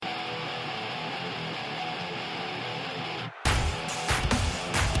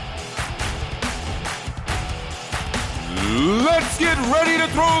Let's get ready to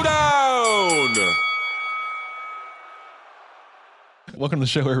throw down! Welcome to the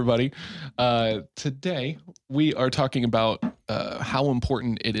show, everybody. Today, we are talking about how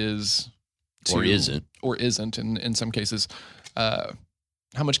important it is to, or isn't in some cases. How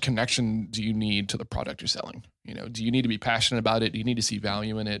much connection do you need to the product you're selling? You know, do you need to be passionate about it? Do you need to see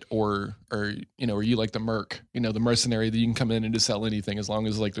value in it? Or you know, are you like the merc, you know, the mercenary that you can come in and just sell anything as long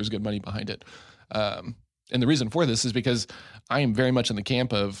as like there's good money behind it? And the reason for this is because I am very much in the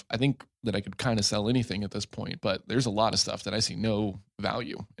camp of, I think that I could kind of sell anything at this point, but there's a lot of stuff that I see no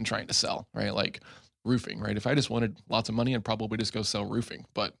value in trying to sell, right? Like roofing, right? If I just wanted lots of money, I'd probably just go sell roofing,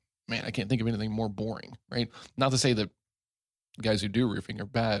 but man, I can't think of anything more boring, right? Not to say that guys who do roofing are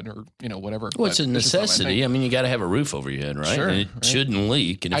bad or, you know, whatever. Well, it's a necessity. I mean, you got to have a roof over your head, right? Sure, and it shouldn't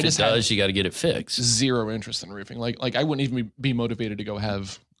leak. And if it does, you got to get it fixed. Zero interest in roofing. Like I wouldn't even be motivated to go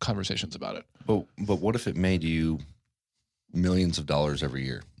have conversations about it. But what if it made you millions of dollars every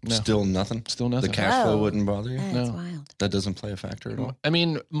year? No. Still nothing? Still nothing. The cash flow wouldn't bother you? That's wild. That doesn't play a factor at all?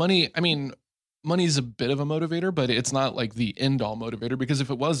 Money's a bit of a motivator, but it's not like the end all motivator, because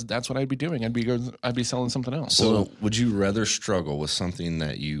if it was, that's what I'd be doing. I'd be selling something else. So would you rather struggle with something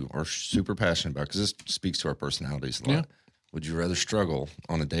that you are super passionate about? Because this speaks to our personalities a lot. Yeah. Would you rather struggle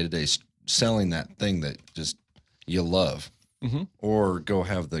on a day-to-day selling that thing that just you love, or go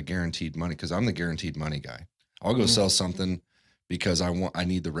have the guaranteed money? Because I'm the guaranteed money guy. I'll go sell something because I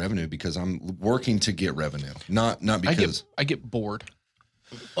need the revenue, because I'm working to get revenue, not because I get bored.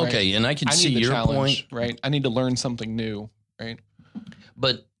 Okay, right? and I can see your point. Right. I need to learn something new, right?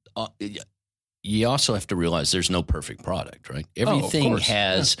 But you also have to realize there's no perfect product, right? Everything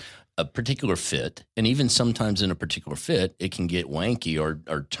has a particular fit, and even sometimes in a particular fit, it can get wanky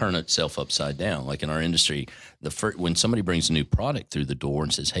or turn itself upside down. Like in our industry, when somebody brings a new product through the door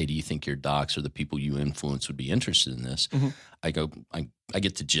and says, "Hey, do you think your docs or the people you influence would be interested in this?" I go, I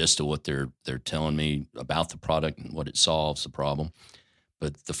get the gist of what they're telling me about the product and what it solves, the problem.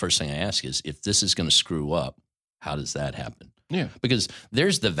 But the first thing I ask is, if this is going to screw up, how does that happen? Yeah. Because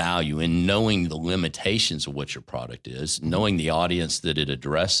there's the value in knowing the limitations of what your product is, knowing the audience that it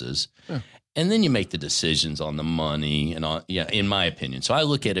addresses, and then you make the decisions on the money and on, in my opinion. So I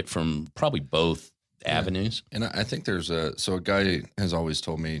look at it from probably both avenues. And I think there's a guy has always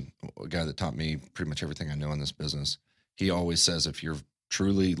told me, a guy that taught me pretty much everything I know in this business. He always says, if you're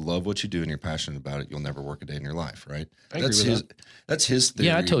truly love what you do and you're passionate about it, you'll never work a day in your life, right? That's his theory.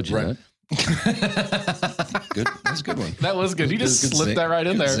 Yeah, I told you that. Good. That's a good one. That was good. You just slipped that right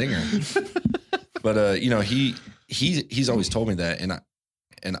in there. Zinger. But you know, he's always told me that, and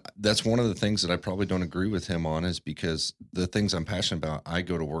that's one of the things that I probably don't agree with him on, is because the things I'm passionate about, I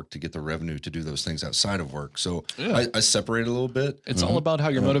go to work to get the revenue to do those things outside of work. So I separate a little bit. It's all about how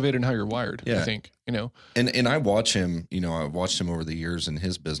you're motivated and how you're wired. I think, you know. And I watch him. You know, I watched him over the years in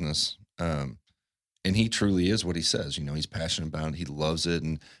his business. And he truly is what he says. You know, he's passionate about it. He loves it.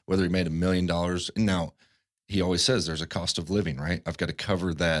 And whether he made $1 million, and now he always says there's a cost of living, right? I've got to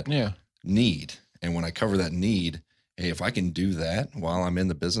cover that need. And when I cover that need, hey, if I can do that while I'm in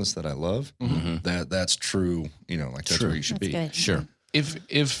the business that I love, that's true. You know, like that's where you should be. Good. Sure.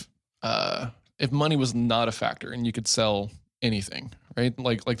 If money was not a factor and you could sell anything, right?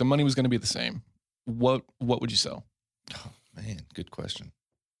 Like the money was going to be the same, what would you sell? Oh, man, good question.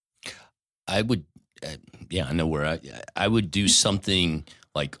 I would, I know where I would do something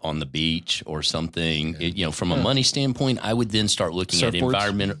like on the beach or something, you know, from a money standpoint. I would then start looking at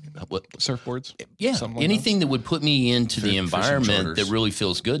environmental surfboards. Yeah. Like anything that would put me into the environment that charters. really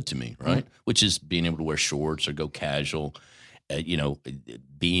feels good to me. Right. Which is being able to wear shorts or go casual, you know,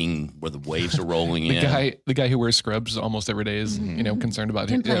 being where the waves are rolling in. The guy who wears scrubs almost every day is, you know, concerned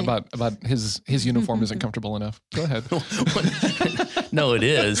about his uniform isn't comfortable enough. Go ahead. No, it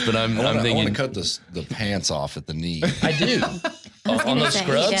is, but I'm thinking. I want to cut the pants off at the knee. I do. On those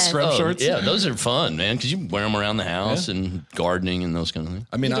scrubs? Scrub shorts? Yeah, those are fun, man, because you wear them around the house and gardening and those kind of things.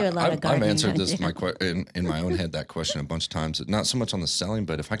 I mean, You do a lot of I've gardening, answered don't this you? in my own head, that question a bunch of times. Not so much on the selling,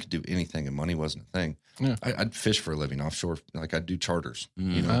 but if I could do anything and money wasn't a thing, I'd fish for a living offshore. Like I'd do charters,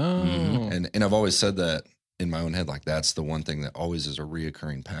 you know? And I've always said that in my own head, like that's the one thing that always is a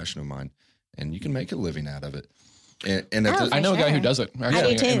reoccurring passion of mine. And you can make a living out of it. And I know a guy who does it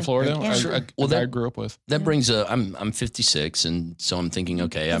actually in Florida. I grew up with. That brings I'm 56, and so I'm thinking,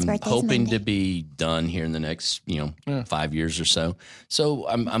 okay, I'm hoping to be done here in the next 5 years or so. So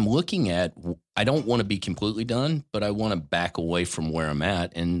I'm looking at, I don't want to be completely done, but I want to back away from where I'm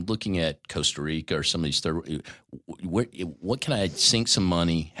at and looking at Costa Rica or some of these what can I sink some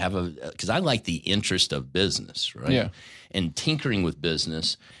money, because I like the interest of business, right? Yeah. And tinkering with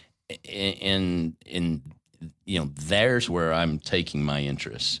business and there's where I'm taking my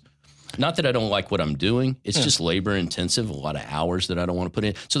interests. Not that I don't like what I'm doing. It's just labor intensive, a lot of hours that I don't want to put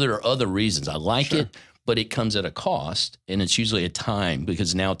in. So there are other reasons. I like it, but it comes at a cost, and it's usually a time,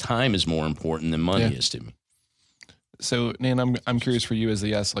 because now time is more important than money is to me. So, Nan, I'm curious for you as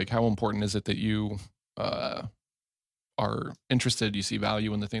the S, like how important is it that you are interested, you see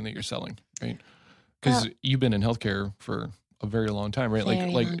value in the thing that you're selling, right? Because you've been in healthcare for a very long time, right?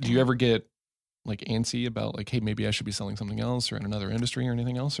 Like, do you ever get like antsy about like, hey, maybe I should be selling something else or in another industry or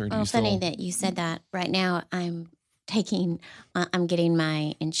anything else? Or do you funny that you said that. Right now, I'm getting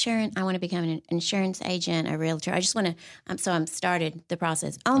my insurance. I want to become an insurance agent, a realtor. I just want to. So I'm started the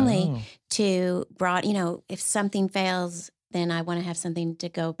process only to if something fails, then I want to have something to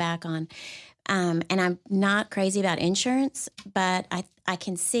go back on. And I'm not crazy about insurance, but I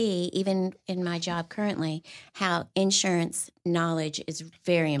can see, even in my job currently, how insurance knowledge is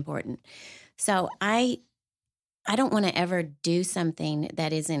very important. So I don't want to ever do something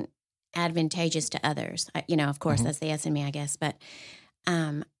that isn't advantageous to others. Of course, that's the S in me, I guess. But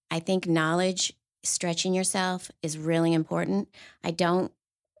I think knowledge, stretching yourself is really important.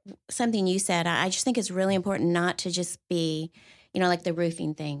 Something you said, I just think it's really important not to just be, like the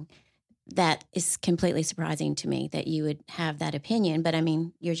roofing thing. That is completely surprising to me that you would have that opinion. But I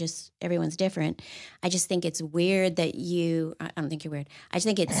mean, everyone's different. I just think it's weird that I don't think you're weird. I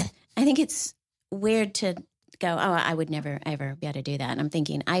think it's weird to go, I would never, ever be able to do that. And I'm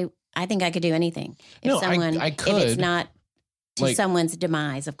thinking, I think I could do anything. I could. If it's not to someone's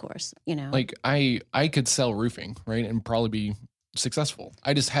demise, of course, Like I could sell roofing, right? And probably be successful.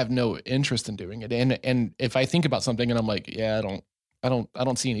 I just have no interest in doing it. And if I think about something and I'm like, yeah, I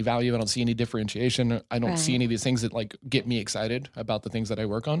don't see any value. I don't see any differentiation. I don't see any of these things that like get me excited about the things that I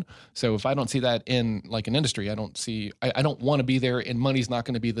work on. So if I don't see that in like an industry, I don't want to be there, and money's not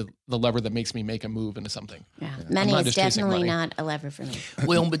going to be the lever that makes me make a move into something. Yeah. Money is definitely not a lever for me.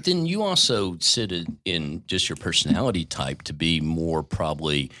 Well, but then you also sit in just your personality type to be more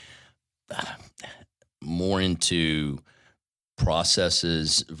probably more into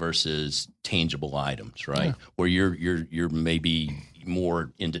processes versus tangible items, right? Yeah. Where you're maybe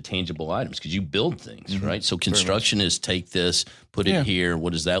more into tangible items because you build things, right? So construction is take this, put it here.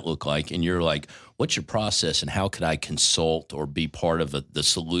 What does that look like? And you're like, what's your process and how could I consult or be part of the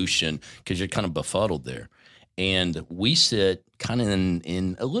solution? Because you're kind of befuddled there. And we sit kind of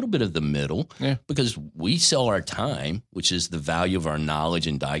in a little bit of the middle because we sell our time, which is the value of our knowledge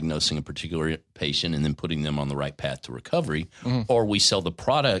in diagnosing a particular patient and then putting them on the right path to recovery, or we sell the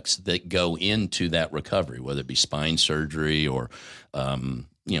products that go into that recovery, whether it be spine surgery or some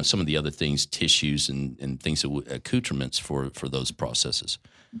of the other things, tissues and things, accoutrements for those processes.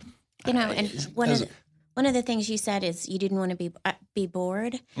 And one of the things you said is you didn't want to be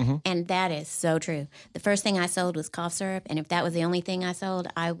bored, and that is so true. The first thing I sold was cough syrup, and if that was the only thing I sold,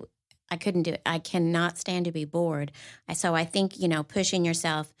 I couldn't do it. I cannot stand to be bored. So I think, pushing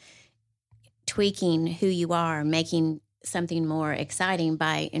yourself, tweaking who you are, making something more exciting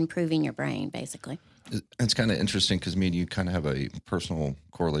by improving your brain, basically. It's kind of interesting because me and you kind of have a personal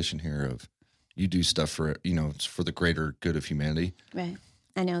correlation here of you do stuff for, it's for the greater good of humanity. Right.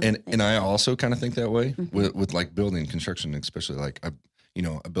 I know. And I also kind of think that way with like building construction, especially like, I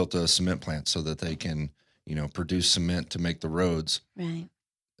built a cement plant so that they can, produce cement to make the roads. Right.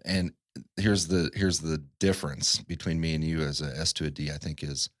 And here's the difference between me and you as a S to a D, I think,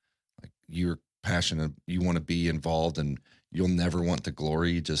 is like you're passionate, you want to be involved, and you'll never want the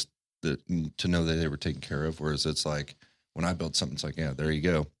glory, just to know that they were taken care of. Whereas it's like when I build something, it's like, yeah, there you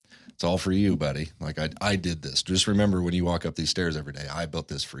go. It's all for you, buddy. Like I did this. Just remember when you walk up these stairs every day, I built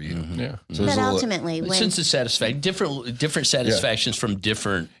this for you. Yeah. So but ultimately, sense of satisfaction, different satisfactions from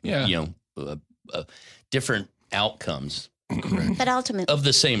different, different outcomes. Correct. But ultimately, of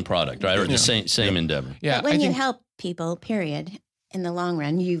the same product, right, or the same endeavor. Yeah. But when you help people, period, in the long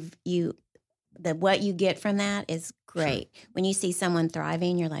run, what you get from that is great. Sure. When you see someone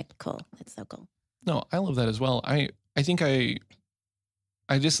thriving, you're like, cool. That's so cool. No, I love that as well. I think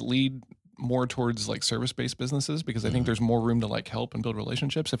I just lead more towards like service-based businesses because I think there's more room to like help and build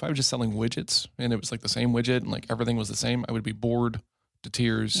relationships. If I was just selling widgets and it was like the same widget and like everything was the same, I would be bored to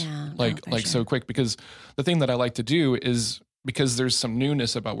tears so quick, because the thing that I like to do is because there's some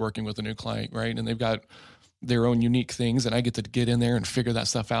newness about working with a new client, right? And they've got their own unique things and I get to get in there and figure that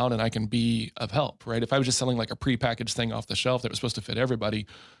stuff out and I can be of help, right? If I was just selling like a prepackaged thing off the shelf that was supposed to fit everybody,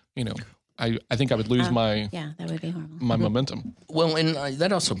 I think I would lose my that would be horrible. my momentum. Well, and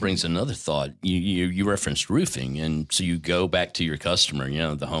that also brings another thought. You referenced roofing, and so you go back to your customer,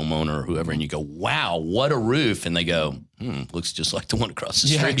 the homeowner or whoever, and you go, "Wow, what a roof!" And they go, "Looks just like the one across the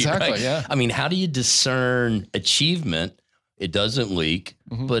street." Yeah, exactly. Right? Yeah. I mean, how do you discern achievement? It doesn't leak,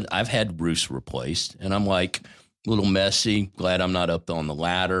 but I've had roofs replaced, and I'm like, a little messy. Glad I'm not up on the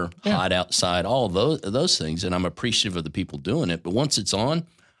ladder, hot outside, all of those things, and I'm appreciative of the people doing it. But once it's on,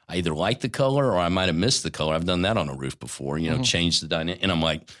 I either like the color or I might have missed the color. I've done that on a roof before, changed the dynamic. And I'm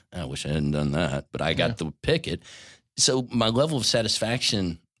like, I wish I hadn't done that, but I got to pick it. So my level of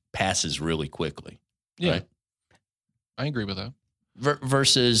satisfaction passes really quickly. Yeah. Right? I agree with that.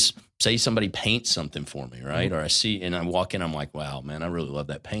 Versus, say somebody paints something for me, right? Or I see, and I walk in, I'm like, wow, man, I really love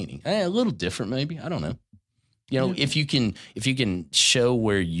that painting. A little different maybe. I don't know. If you can show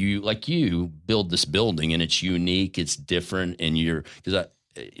where you build this building and it's unique, it's different, and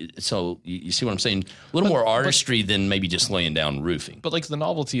so you see what I'm saying? A little more artistry than maybe just laying down roofing. But like the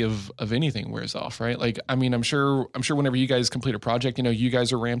novelty of anything wears off, right? Like, I mean, I'm sure whenever you guys complete a project, you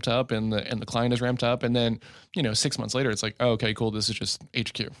guys are ramped up and the client is ramped up, and then 6 months later, it's like, oh, okay, cool, this is just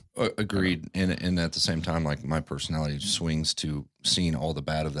HQ. Agreed. And at the same time, like my personality swings to seeing all the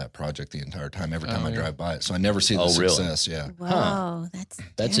bad of that project the entire time, every time I drive by it. So I never see the success. Yeah. Whoa,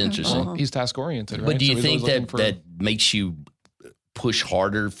 that's interesting. Well, he's task oriented, right? But do you think that makes you push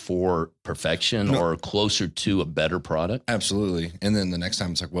harder for perfection or closer to a better product? Absolutely. And then the next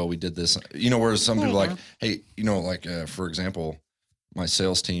time it's like, well, we did this, whereas some people like, hey, for example, my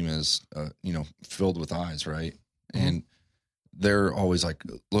sales team is, filled with eyes, right? Mm-hmm. And they're always like,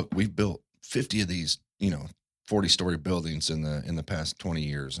 look, we've built 50 of these, 40-story buildings in the past 20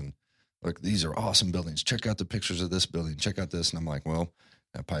 years. And look, these are awesome buildings. Check out the pictures of this building. Check out this. And I'm like, well,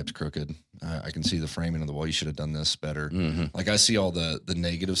 that pipe's crooked. I can see the framing of the wall. You should have done this better. Mm-hmm. Like I see all the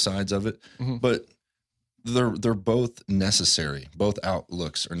negative sides of it, but they're both necessary. Both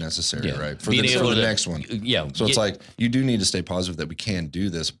outlooks are necessary, right? For the next one. Yeah. So it's like, you do need to stay positive that we can do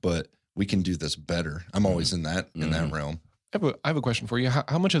this, but we can do this better. I'm always in that realm. I have a question for you.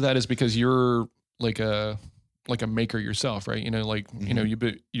 How much of that is because you're like a maker yourself, right? You're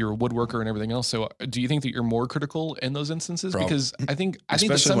a woodworker and everything else. So do you think that you're more critical in those instances? Because I think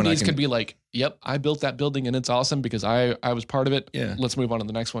that some of these could be like, yep, I built that building and it's awesome because I was part of it. Yeah. Let's move on to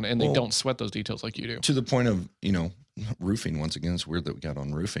the next one. And they don't sweat those details like you do. To the point of, roofing, once again, it's weird that we got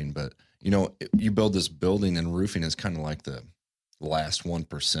on roofing, but you build this building and roofing is kind of like the last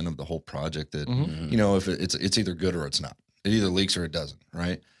 1% of the whole project that, if it's either good or it's not. It either leaks or it doesn't,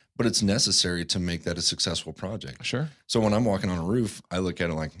 right? But it's necessary to make that a successful project. Sure. So when I'm walking on a roof, I look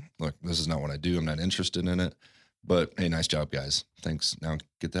at it like, look, this is not what I do. I'm not interested in it. But hey, nice job, guys. Thanks. Now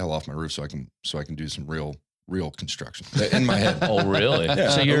get the hell off my roof so I can do some real construction in my head. Oh, really? Yeah,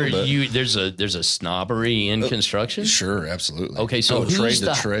 so there's a snobbery in construction? Sure, absolutely. Okay, so who's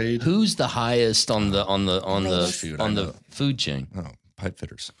the highest on the food chain? Oh, pipe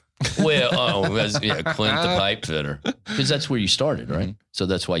fitters. Well, Clint the pipe fitter, because that's where you started, right? Mm-hmm. So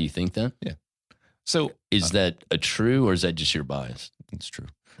that's why you think that? Yeah. So is that a true, or is that just your bias? It's true.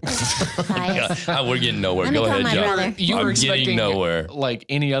 God, we're getting nowhere. Go ahead, John. You were expecting nowhere. Like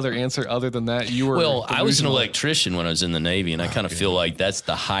any other answer other than that? You were. Well, I was an electrician when I was in the Navy, and I kind of feel like that's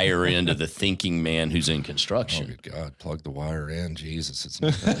the higher end of the thinking man who's in construction. Oh, good God, plug the wire in. Jesus, it's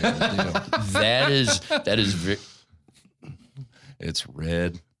not that that is. It's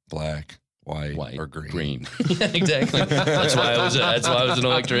red, black, white, or green. Yeah, exactly. That's why I was an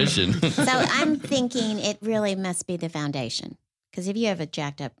electrician. So I'm thinking it really must be the foundation, because if you have a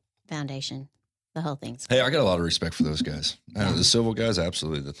jacked up foundation, the whole thing's. Hey, I got a lot of respect for those guys. The civil guys,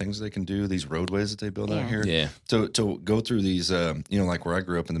 absolutely. The things they can do, these roadways that they build out here. Yeah. To go through these, like where I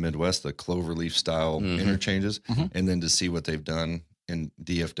grew up in the Midwest, the cloverleaf style interchanges, and then to see what they've done in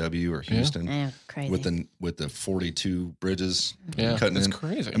DFW or Houston crazy. with the 42 bridges cutting in. That's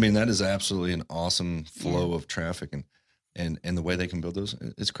crazy. I mean, that is absolutely an awesome flow of traffic and the way they can build those,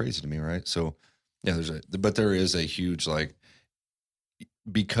 it's crazy to me, right? So there is a huge, like,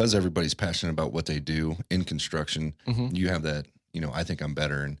 because everybody's passionate about what they do in construction, you have that, I think I'm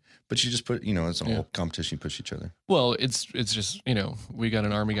better. But you just put, it's a whole competition, you push each other. Well, it's just, we got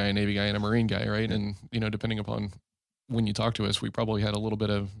an Army guy, a Navy guy, and a Marine guy, right? And, depending upon when you talk to us, we probably had a little bit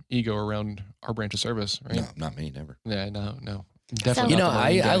of ego around our branch of service, right? No, not me, never. Yeah, no. Definitely.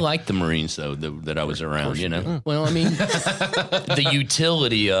 I like the Marines though that I was around. Well, I mean, the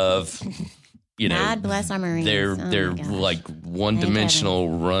utility of God bless our Marines. They're like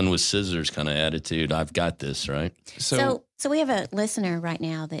one-dimensional, run with scissors kind of attitude. I've got this, right? So we have a listener right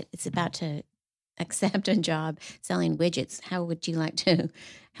now that is about to accept a job selling widgets. How would you like to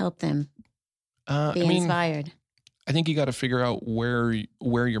help them be inspired? I think you got to figure out where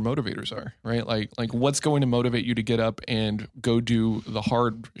your motivators are, right? Like what's going to motivate you to get up and go do the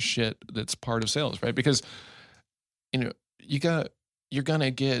hard shit that's part of sales, right? Because you're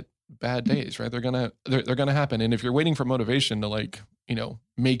gonna get bad days, right? They're gonna happen, and if you're waiting for motivation to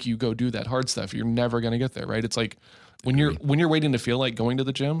make you go do that hard stuff, you're never gonna get there, right? It's like when you're waiting to feel like going to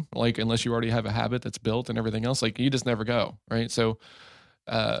the gym, like unless you already have a habit that's built and everything else, like you just never go, right? So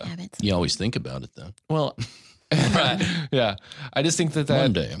you always think about it though. Well, yeah, I just think that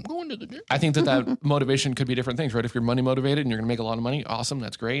one day I'm going to the gym. I think that motivation could be different things, right? If you're money motivated and you're gonna make a lot of money, awesome,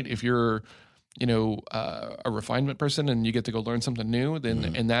 that's great. If you're a refinement person and you get to go learn something new, then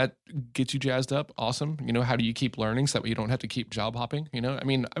and that gets you jazzed up, awesome. How do you keep learning so that way you don't have to keep job hopping?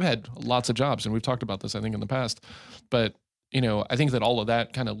 I've had lots of jobs, and we've talked about this I think in the past, but I think that all of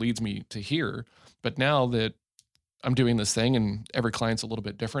that kind of leads me to here. But now that I'm doing this thing and every client's a little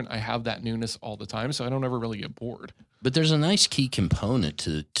bit different, I have that newness all the time, so I don't ever really get bored. But there's a nice key component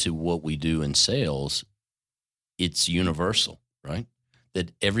to what we do in sales. It's universal, right?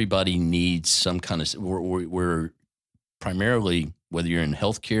 That everybody needs some kind of, we're primarily, whether you're in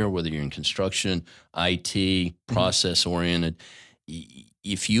healthcare, whether you're in construction, IT, process oriented,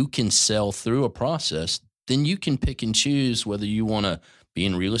 if you can sell through a process, then you can pick and choose whether you want to be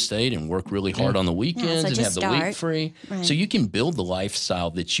in real estate and work really hard on the weekends and have the week free. Right. So you can build the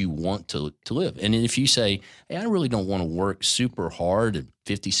lifestyle that you want to live. And if you say, hey, I really don't want to work super hard at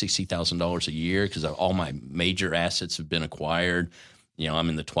 $50,000, $60,000 a year because all my major assets have been acquired, I'm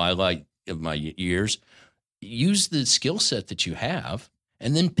in the twilight of my years, use the skill set that you have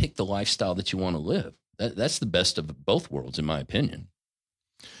and then pick the lifestyle that you want to live. That's the best of both worlds, in my opinion.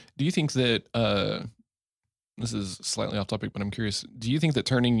 Do you think that, this is slightly off topic, but I'm curious, do you think that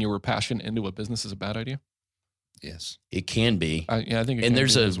turning your passion into a business is a bad idea? Yes. It can be. I think it can and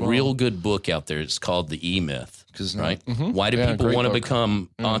there's be a real good book out there. It's called The E-Myth, right? Mm-hmm. Why do people want to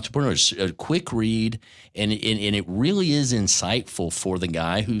become entrepreneurs? A quick read, and it really is insightful for the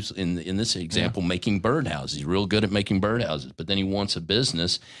guy who's, in this example, making birdhouses. He's real good at making birdhouses, but then he wants a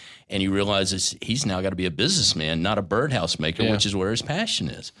business, and he realizes he's now got to be a businessman, not a birdhouse maker, which is where his passion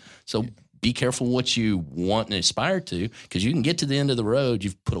is. So be careful what you want and aspire to, because you can get to the end of the road.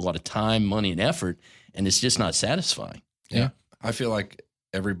 You've put a lot of time, money, and effort, and it's just not satisfying. Yeah. I feel like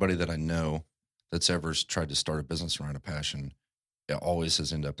everybody that I know that's ever tried to start a business around a passion, it always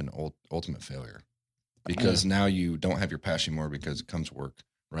has ended up in ultimate failure, because now you don't have your passion more because it comes work.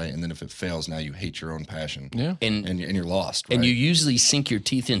 Right. And then if it fails, now you hate your own passion. Yeah. And you're lost. Right? And you usually sink your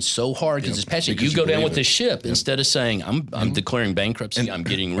teeth in so hard because it's passion. You go down with the ship instead of saying, I'm declaring bankruptcy. I'm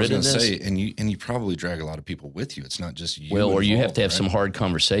getting rid of this. And you probably drag a lot of people with you. It's not just you. Well, or you have to have some hard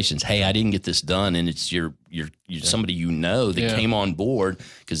conversations. Hey, I didn't get this done. And it's you're somebody that came on board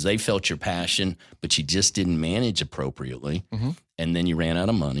because they felt your passion, but you just didn't manage appropriately. Mm-hmm. And then you ran out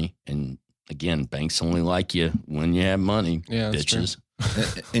of money. And again, banks only like you when you have money, bitches.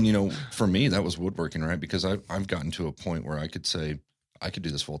 And for me, that was woodworking, right? Because I've gotten to a point where I could say I could do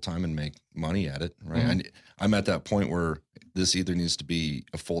this full time and make money at it, right? Mm-hmm. I'm at that point where this either needs to be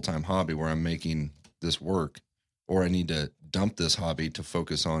a full time hobby where I'm making this work, or I need to dump this hobby to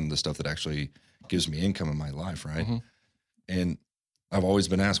focus on the stuff that actually gives me income in my life, right? Mm-hmm. And I've always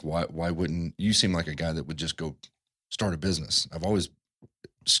been asked, why wouldn't you seem like a guy that would just go start a business? I've always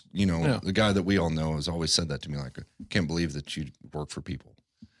the guy that we all know has always said that to me, like, I can't believe that you work for people.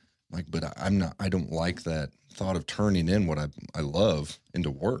 Like, but I don't like that thought of turning in what I love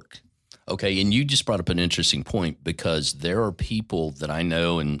into work. Okay. And you just brought up an interesting point, because there are people that I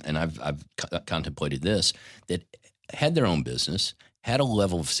know, and I've contemplated this, that had their own business, had a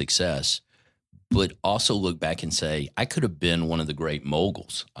level of success, but also look back and say, I could have been one of the great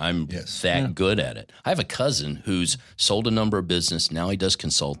moguls. I'm that good at it. I have a cousin who's sold a number of business. Now he does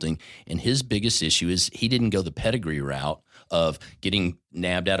consulting. And his biggest issue is he didn't go the pedigree route of getting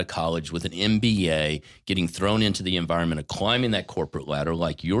nabbed out of college with an MBA, getting thrown into the environment of climbing that corporate ladder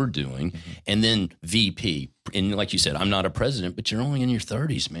like you're doing, and then VP. And like you said, I'm not a president, but you're only in your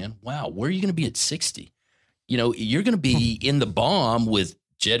 30s, man. Wow. Where are you going to be at 60? You're going to be in the bomb with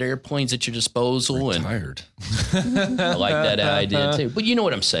jet airplanes at your disposal. Retired. And I like that idea too. But you know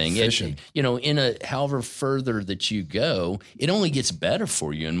what I'm saying? Fishing. However further that you go, it only gets better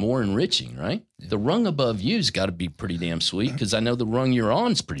for you and more enriching, right? Yeah. The rung above you's got to be pretty damn sweet, because I know the rung you're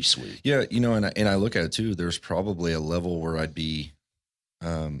on is pretty sweet. Yeah, and I look at it too. There's probably a level where I'd be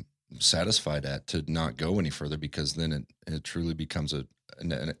satisfied at to not go any further, because then it truly becomes an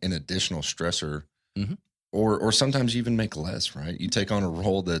additional stressor. Mm-hmm. or sometimes you even make less, right? You take on a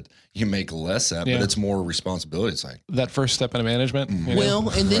role that you make less at, but it's more responsibility. It's like that first step into management. Well,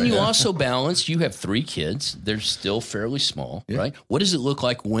 and then you also balance, you have 3 kids. They're still fairly small, right? What does it look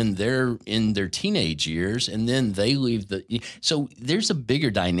like when they're in their teenage years and then they leave so there's a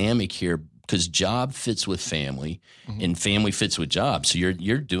bigger dynamic here because job fits with family and family fits with job. So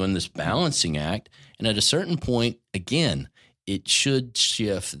you're doing this balancing act. And at a certain point, again, it should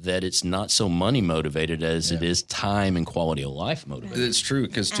shift that it's not so money motivated as it is time and quality of life motivated. It's true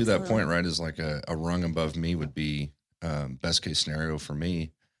because to that point, right, is like a rung above me would be best case scenario for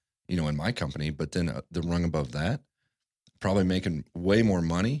me, in my company. But then the rung above that, probably making way more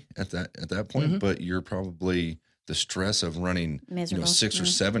money at that point. But you're probably the stress of running 6 or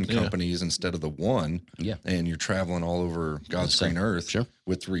 7 companies instead of the one. Yeah, and you're traveling all over God's green earth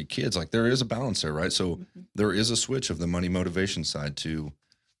with 3 kids. Like there is a balance there, right? So there is a switch of the money motivation side to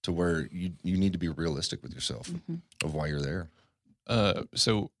where you need to be realistic with yourself of why you're there.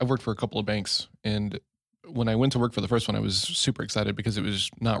 So I worked for a couple of banks, and when I went to work for the first one, I was super excited because it was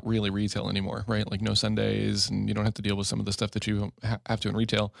not really retail anymore, right? Like no Sundays, and you don't have to deal with some of the stuff that you have to in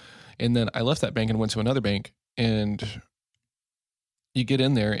retail. And then I left that bank and went to another bank, and you get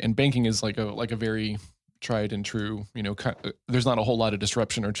in there, and banking is like a very tried and true, there's not a whole lot of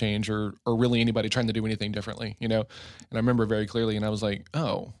disruption or change or really anybody trying to do anything differently, And I remember very clearly, and I was like,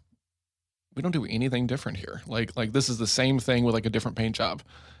 oh, we don't do anything different here. Like this is the same thing with like a different paint job.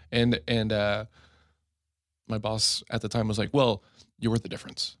 And my boss at the time was like, well, you're the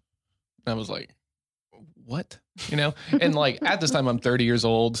difference. And I was like, what? And like at this time I'm 30 years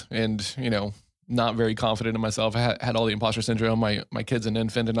old and, not very confident in myself. I had all the imposter syndrome. My kid's an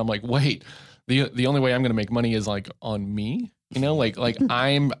infant, and I'm like, wait, the only way I'm going to make money is like on me, like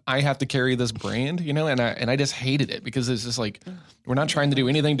I have to carry this brand, and I just hated it because it's just like, we're not trying to do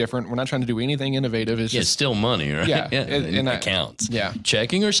anything different. We're not trying to do anything innovative. It's just still money, right? Yeah. And accounts. Yeah.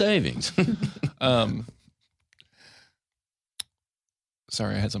 Checking or savings.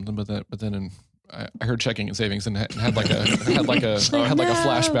 Sorry, I had something but then I heard checking and savings and had like a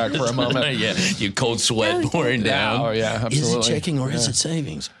flashback for a moment. Yeah, you cold sweat pouring down. Oh yeah, absolutely. Is it checking or is it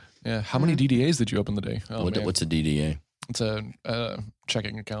savings? Yeah. How many DDAs did you open the day? Oh, what's a DDA? It's a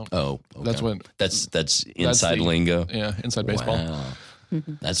checking account. Oh, okay. That's inside the lingo. Yeah, inside baseball. Wow.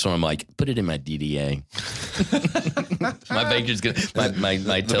 That's when I'm like, put it in my DDA. My banker's gonna,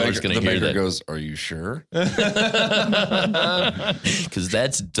 my teller's gonna hear that. The banker goes, "Are you sure?" Because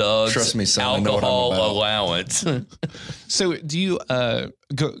that's Doug's Trust me, son, alcohol allowance. So, do you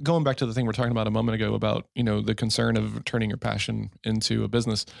going back to the thing we're talking about a moment ago about the concern of turning your passion into a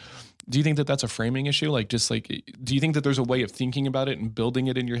business? Do you think that that's a framing issue? Like, just like, do you think that there's a way of thinking about it and building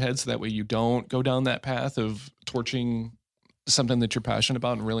it in your head so that way you don't go down that path of torching something that you're passionate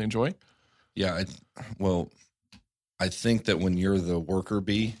about and really enjoy? Yeah. I think that when you're the worker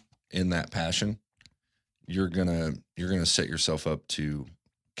bee in that passion, you're gonna set yourself up to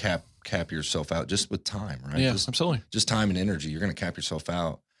cap yourself out just with time, right? Yeah, absolutely. Just time and energy. You're gonna cap yourself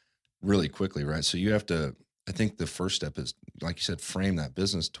out really quickly, right? So you have to. I think the first step is, like you said, frame that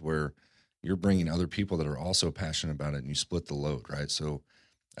business to where you're bringing other people that are also passionate about it, and you split the load, right? So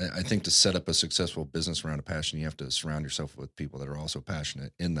I think to set up a successful business around a passion, you have to surround yourself with people that are also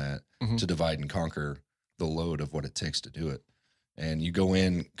passionate in that to divide and conquer the load of what it takes to do it. And you go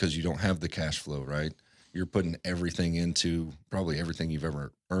in because you don't have the cash flow, right? You're putting everything into probably everything you've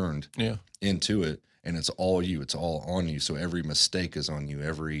ever earned into it. And it's all you, it's all on you. So every mistake is on you.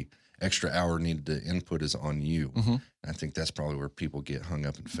 Every extra hour needed to input is on you. I think that's probably where people get hung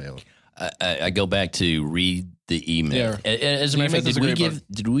up and fail. I go back to read the email. Yeah. As a matter of fact,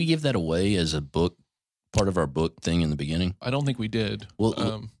 did we give that away as a book, part of our book thing in the beginning? I don't think we did.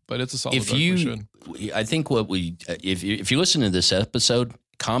 Well, but it's a solid book. We should. I think if you listen to this episode,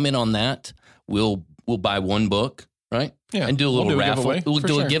 comment on that. We'll buy one book, right? Yeah, and do a little raffle. We'll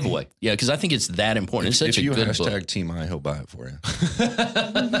do a giveaway. Yeah, because I think it's that important. It's such a good book. If you hashtag Team I, he'll buy it for you.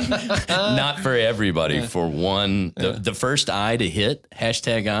 Not for everybody. For one, the first I to hit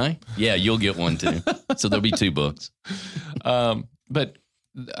hashtag I. Yeah, you'll get one too. So there'll be 2 books. But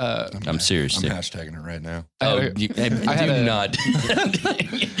I'm serious. I'm hashtagging it right now. I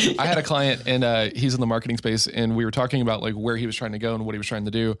had a client, and he's in the marketing space, and we were talking about like where he was trying to go and what he was trying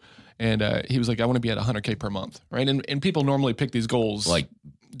to do. And he was like, I want to be at 100K per month. Right. And people normally pick these goals like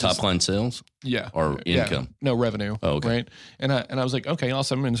top line sales. Yeah. Or income. Yeah. No, revenue. Oh, okay. Right. And I was like, okay,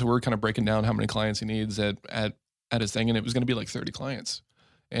 awesome. And so we're kind of breaking down how many clients he needs at his thing. And it was going to be like 30 clients.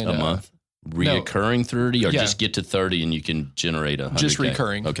 And a month. Reoccurring 30 or just get to 30 and you can generate 100K? Just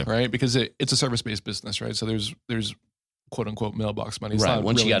recurring. Okay. Right. Because it's a service-based business. Right. So there's quote unquote mailbox money. It's right.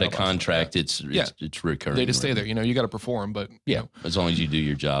 Once really you got a contract, it's recurring. They just stay there. You got to perform, but as long as you do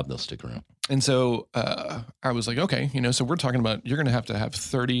your job, they'll stick around. And so I was like, okay, so we're talking about you're going to have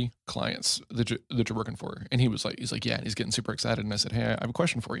 30 clients that you're working for. And he's like, yeah. And he's getting super excited. And I said, hey, I have a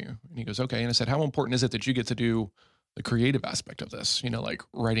question for you. And he goes, okay. And I said, how important is it that you get to do the creative aspect of this? Like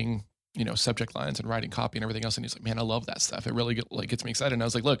writing, subject lines and writing copy and everything else. And he's like, man, I love that stuff. It really gets me excited. And I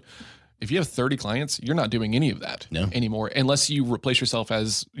was like, look, if you have 30 clients, you're not doing any of that anymore, unless you replace yourself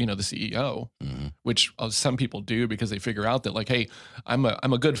as, the CEO, which some people do because they figure out that like, hey, I'm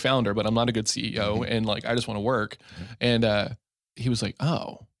a good founder, but I'm not a good CEO. And like, I just want to work. And he was like,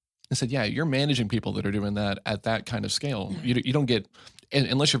 oh, I said, yeah, you're managing people that are doing that at that kind of scale. You don't get,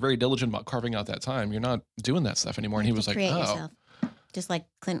 unless you're very diligent about carving out that time, you're not doing that stuff anymore. And he was like, oh. Yourself. Just like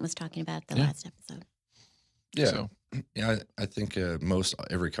Clint was talking about the last episode. Yeah. So. Yeah, I think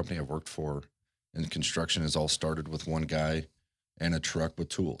every company I've worked for in construction has all started with one guy and a truck with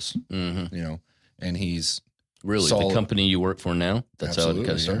tools, and he's really solid. The company you work for now. That's Absolutely,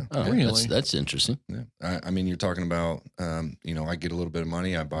 how it started. Yeah. Oh, really? That's interesting. Yeah. I mean, you're talking about, I get a little bit of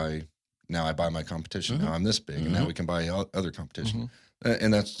money. I buy my competition. Now I'm this big, and now we can buy other competition,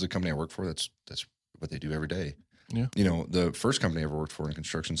 and that's the company I work for. That's what they do every day. Yeah. The first company I ever worked for in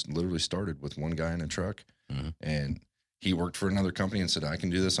construction literally started with one guy in a truck. And he worked for another company and said, I can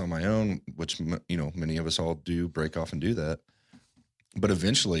do this on my own, which, many of us all do break off and do that. But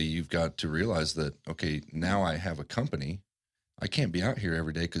eventually you've got to realize that, okay, now I have a company. I can't be out here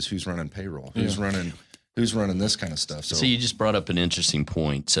every day because who's running payroll? Who's running this kind of stuff? So you just brought up an interesting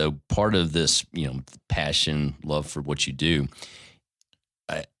point. So part of this, passion, love for what you do,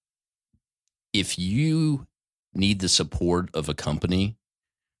 if you need the support of a company,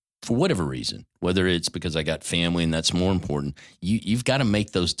 for whatever reason, whether it's because I got family and that's more important, you've got to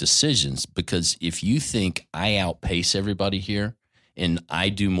make those decisions, because if you think I outpace everybody here and I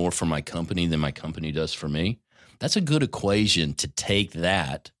do more for my company than my company does for me, that's a good equation to take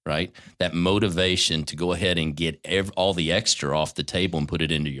that, right? That motivation to go ahead and get all the extra off the table and put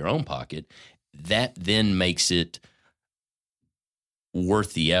it into your own pocket. That then makes it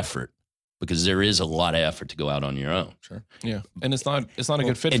worth the effort, because there is a lot of effort to go out on your own. Sure. Yeah. And it's not a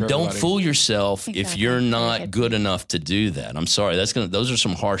good fit and for don't everybody. Fool yourself if you're not good enough to do that. I'm sorry. Those are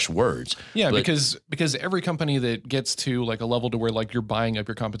some harsh words. Yeah, because every company that gets to like a level to where like you're buying up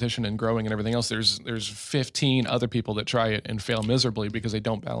your competition and growing and everything else, there's 15 other people that try it and fail miserably because they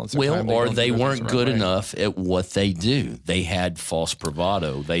don't balance their time. Or they weren't good enough at what they do. They had false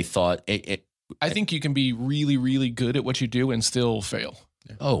bravado. They thought I think you can be really, really good at what you do and still fail.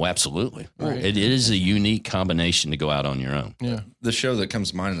 Oh, absolutely. Right. It is a unique combination to go out on your own. Yeah. The show that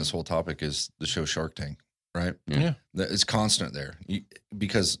comes to mind in this whole topic is the show Shark Tank, right? Yeah. It's constant there.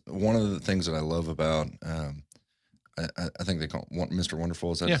 Because one of the things that I love about, I think they call him Mr.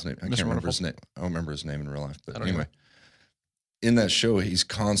 Wonderful. Is that his name? I can't remember his name. I don't remember his name in real life. But anyway, in that show, he's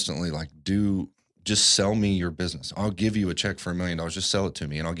constantly like, just sell me your business. I'll give you a check for $1 million. Just sell it to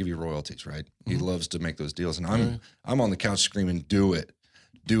me and I'll give you royalties, right? He loves to make those deals. And I'm on the couch screaming, do it,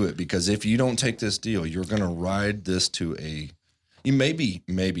 because if you don't take this deal, you're going to ride this to maybe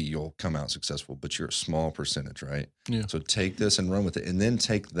you'll come out successful, but you're a small percentage, right? Yeah. So take this and run with it, and then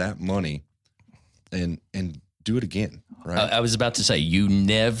take that money and do it again, right? I was about to say, you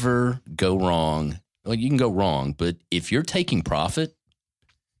never go wrong. Well, you can go wrong, but if you're taking profit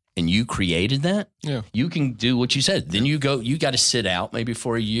and you created that, you can do what you said. Then you got to sit out maybe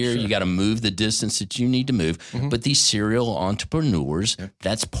for a year. Sure. You got to move the distance that you need to move. But these serial entrepreneurs,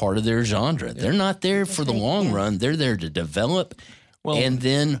 that's part of their genre. They're not there for the long run. They're there to develop and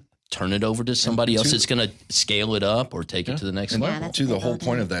then turn it over to somebody else that's going to scale it up or take it to the next level. To the whole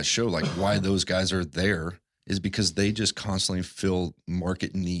point of that show, like why those guys are there is because they just constantly fill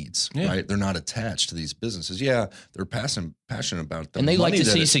market needs, right? They're not attached to these businesses. Yeah, they're passionate about them. And they like to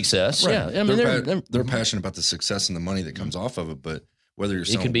see success. Right. Yeah, I mean, they're passionate about the success and the money that comes off of it, but whether you're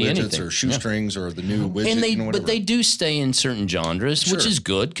selling widgets anything. Or shoestrings or the new widget, but they do stay in certain genres, which is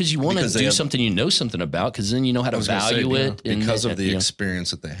good because you want to do something you know something about, because then you know how to value it. Because of the experience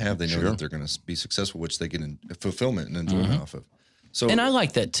that they have, they know that they're going to be successful, which they get in fulfillment and enjoyment off of. So, and I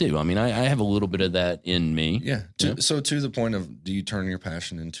like that too. I mean, I have a little bit of that in me. Yeah. So to the point of, do you turn your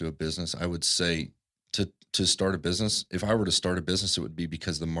passion into a business? I would say to start a business, if I were to start a business, it would be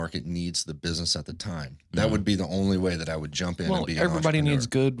because the market needs the business at the time. That would be the only way that I would jump in and be an everybody needs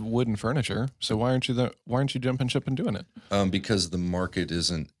good wooden furniture. So why aren't you jumping ship and doing it? Because the market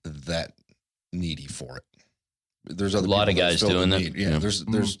isn't that needy for it. There's a lot of guys doing that. Yeah. There's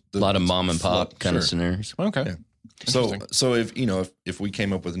a lot of mom and pop kind of scenarios. Okay. Yeah. So if we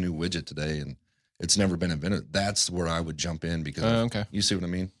came up with a new widget today and it's never been invented. That's where I would jump in because you see what I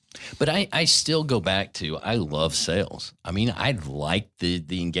mean? But I still go back to, I love sales. I mean, I like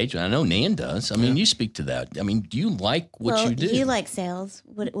the engagement. I know Nan does. I mean, you speak to that. I mean, do you like what you do? You like sales.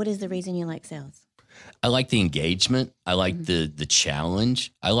 What is the reason you like sales? I like the engagement. I like the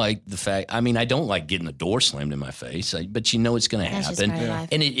challenge. I like the fact, I mean, I don't like getting the door slammed in my face, but you know it's going to happen.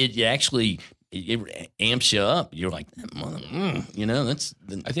 And it actually, it amps you up. You're like, you know, that's.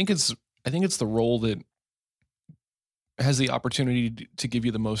 I think it's the role that has the opportunity to give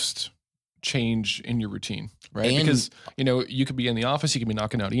you the most change in your routine, right? And because, you know, you could be in the office, you can be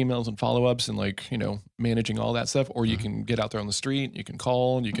knocking out emails and follow-ups and like, you know, managing all that stuff, or you can get out there on the street, you can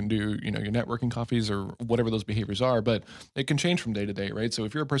call, you can do, you know, your networking coffees or whatever those behaviors are, but it can change from day to day, right? So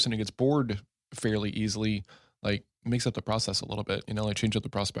if you're a person who gets bored fairly easily, like mix up the process a little bit, you know, like change up the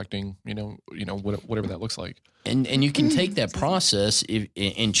prospecting, you know, whatever that looks like. And you can take that process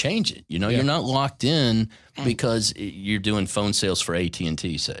and change it. You know, you're not locked in because you're doing phone sales for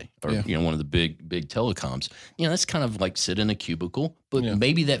AT&T, say, or you know, one of the big telecoms. You know, that's kind of like sit in a cubicle, but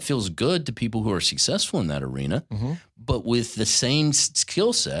maybe that feels good to people who are successful in that arena. But with the same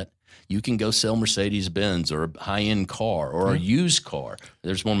skill set, you can go sell Mercedes-Benz or a high-end car or a used car.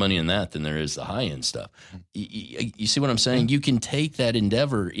 There's more money in that than there is the high-end stuff. You see what I'm saying? You can take that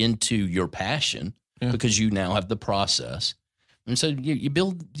endeavor into your passion because you now have the process. And so you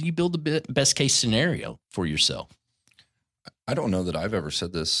build the best case scenario for yourself. I don't know that I've ever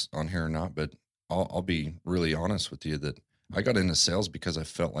said this on here or not, but I'll be really honest with you that I got into sales because I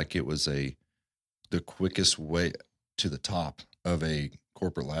felt like it was the quickest way to the top of a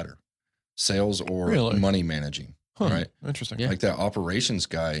corporate ladder. Sales or money managing, right? Interesting. Like that operations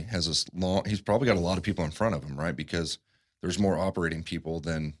guy has he's probably got a lot of people in front of him, right? Because there's more operating people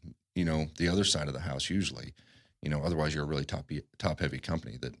than, you know, the other side of the house usually, you know, otherwise you're a really top heavy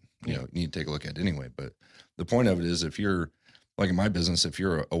company that, you know, you need to take a look at anyway. But the point of it is if you're like in my business, if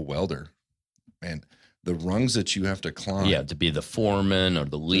you're a welder, man, the rungs that you have to climb. Yeah, to be the foreman or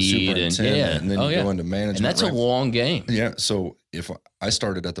the lead. And then you go into management. And that's a long game. Yeah. So if I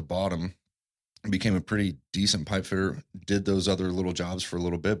started at the bottom, became a pretty decent pipe fitter, did those other little jobs for a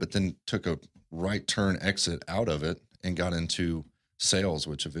little bit, but then took a right turn exit out of it and got into sales,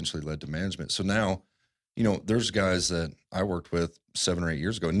 which eventually led to management. So now, you know, there's guys that I worked with 7 or 8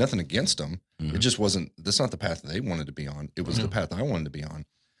 years ago, nothing against them. It just that's not the path they wanted to be on. It was the path I wanted to be on.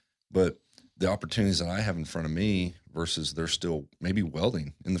 But the opportunities that I have in front of me versus they're still maybe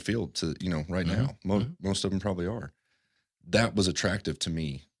welding in the field to, you know, right now, most of them probably are. That was attractive to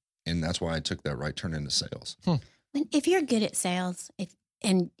me. And that's why I took that right turn into sales. If you're good at sales,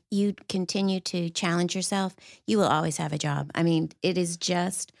 and you continue to challenge yourself, you will always have a job. I mean, it is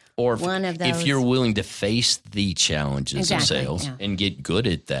just one of those. If you're willing to face the challenges of sales and get good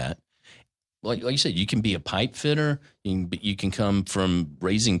at that, like you said, you can be a pipe fitter. You can come from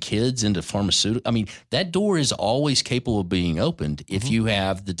raising kids into pharmaceutical. I mean, that door is always capable of being opened if you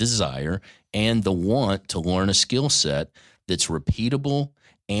have the desire and the want to learn a skill set that's repeatable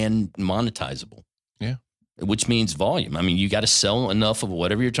and monetizable. Yeah. Which means volume. I mean, you got to sell enough of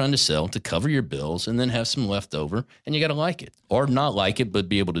whatever you're trying to sell to cover your bills and then have some left over, and you got to like it or not like it, but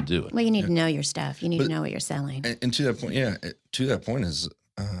be able to do it. Well, you need to know your stuff. You need to know what you're selling. And to that point, is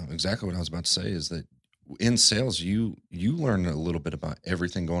exactly what I was about to say is that in sales, you learn a little bit about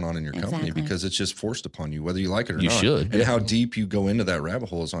everything going on in your company because it's just forced upon you, whether you like it or not. You should. And how deep you go into that rabbit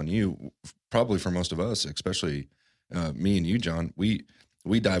hole is on you. Probably for most of us, especially me and you, John,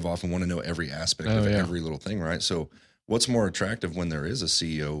 we dive off and want to know every aspect of every little thing, right? So what's more attractive when there is a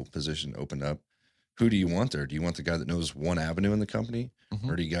CEO position opened up? Who do you want there? Do you want the guy that knows one avenue in the company?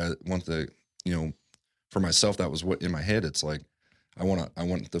 Or do you want the, you know, for myself, that was what in my head, it's like, I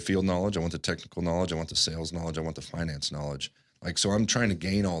want the field knowledge. I want the technical knowledge. I want the sales knowledge. I want the finance knowledge. Like, so I'm trying to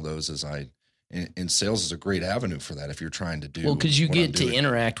gain all those and sales is a great avenue for that if you're trying to do. Well, because you get to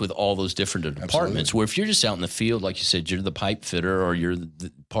interact with all those different departments. Absolutely. Where if you're just out in the field, like you said, you're the pipe fitter or you're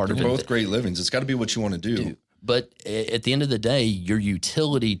the part of it. Both great livings. It's got to be what you want to do. But at the end of the day, your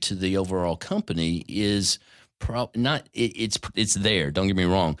utility to the overall company is not. It's there. Don't get me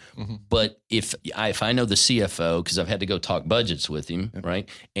wrong. But if I know the CFO, because I've had to go talk budgets with him, right?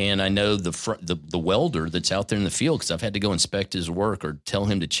 And I know the welder that's out there in the field because I've had to go inspect his work or tell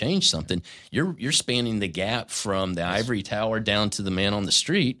him to change something. You're spanning the gap from the ivory tower down to the man on the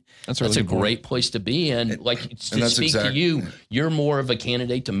street. That's a great place to be. And to speak to you, you're more of a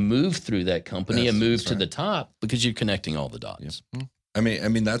candidate to move through that company and move to the top because you're connecting all the dots. Yeah. I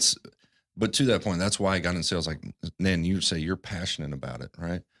mean that's. But to that point, that's why I got in sales. Like, Nan, you say you're passionate about it,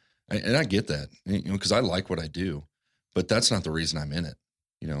 right? And I get that, you know, because I like what I do, but that's not the reason I'm in it.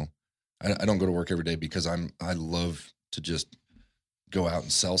 You know, I don't go to work every day because I love to just go out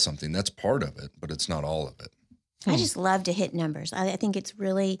and sell something. That's part of it, but it's not all of it. I just love to hit numbers. I think it's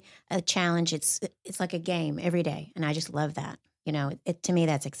really a challenge. It's like a game every day, and I just love that. You know, to me,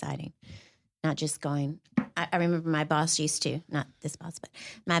 that's exciting. Not just going. I remember my boss used to, not this boss, but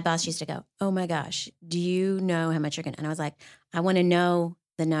my boss used to go, "Oh my gosh, do you know how much you're going to?" And I was like, "I want to know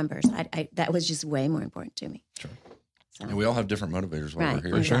the numbers." That was just way more important to me. Sure. So, and we all have different motivators while we're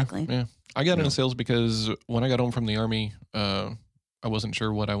here. Exactly. Sure. Yeah. I got into sales because when I got home from the Army, I wasn't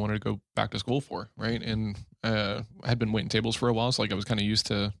sure what I wanted to go back to school for, right? And I had been waiting tables for a while, so like I was kind of used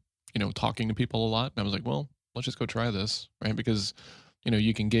to, talking to people a lot. And I was like, well, let's just go try this, right? Because,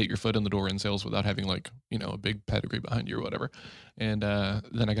 you can get your foot in the door in sales without having like, a big pedigree behind you or whatever. And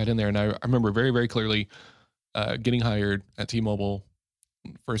then I got in there, and I remember very, very clearly getting hired at T-Mobile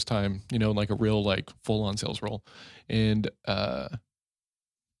first time, like a real like full-on sales role. And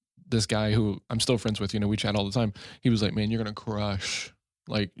this guy who I'm still friends with, we chat all the time. He was like, "Man, you're going to crush.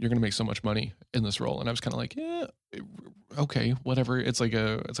 Like, you're going to make so much money in this role." And I was kind of like, "Yeah, okay, whatever." It's like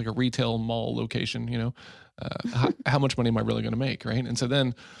a retail mall location, how much money am I really going to make? Right. And so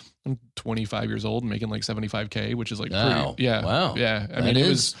then I'm 25 years old and making like 75K, which is like, wow. Yeah. I mean, it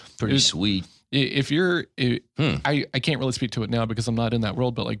was pretty sweet. If I can't really speak to it now because I'm not in that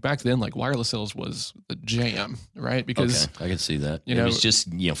world, but like back then, like wireless sales was the jam, right? Because I can see that. It was just,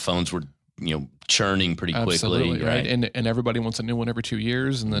 phones were, churning pretty quickly. Right. And everybody wants a new one every 2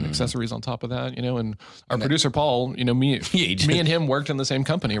 years, and then accessories on top of that, and our producer, Paul, me and him worked in the same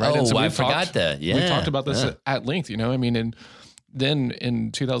company, right? Oh, and so I forgot that. Yeah. We talked about this at length, I mean, and then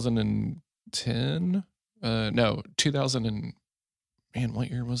in 2010, what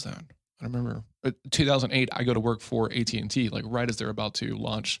year was that? I remember 2008, I go to work for AT&T, like right as they're about to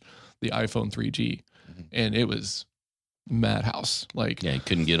launch the iPhone 3G. And it was madhouse. Like, you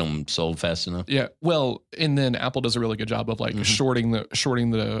couldn't get them sold fast enough. Yeah. Well, and then Apple does a really good job of like shorting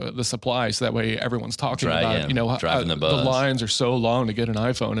the supply. So that way everyone's talking about, driving the bus. The lines are so long to get an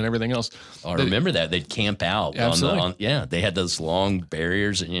iPhone and everything else. I remember that. They'd camp out. They had those long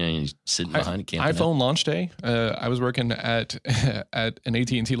barriers and, you're sitting behind a camping iPhone launch day. I was working at an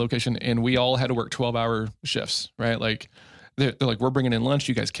AT&T location, and we all had to work 12-hour shifts, right? Like, they're like, "We're bringing in lunch.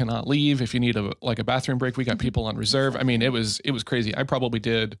 You guys cannot leave. If you need a bathroom break, we got people on reserve." I mean, it was crazy. I probably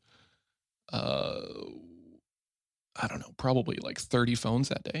did, I don't know, probably like 30 phones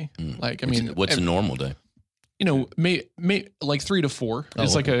that day. Like, I mean, what's a normal day? May like 3 to 4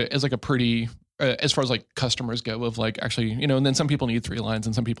 is like a pretty, as far as like customers go, of like actually, and then some people need 3 lines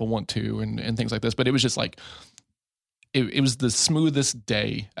and some people want 2 and things like this. But it was just like, it was the smoothest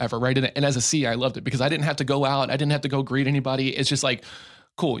day ever, right? And as a C, I loved it because I didn't have to go out. I didn't have to go greet anybody. It's just like,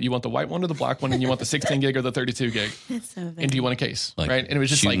 cool, you want the white one or the black one, and you want the 16 gig or the 32 gig. That's so funny. And do you want a case, like right? And it was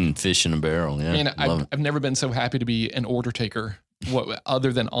just shooting fish in a barrel. Yeah, I mean, I've never been so happy to be an order taker,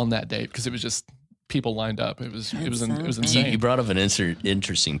 other than on that day, because it was just people lined up. It was insane. You brought up an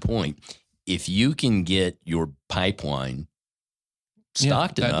interesting point. If you can get your pipeline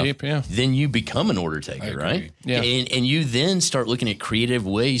stocked enough, deep, then you become an order taker, right? Yeah. And you then start looking at creative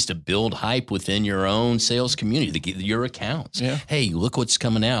ways to build hype within your own sales community, your accounts. Yeah. Hey, look what's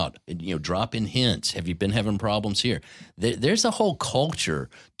coming out. Drop in hints. Have you been having problems here? There's a whole culture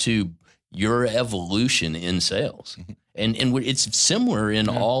to your evolution in sales. And it's similar in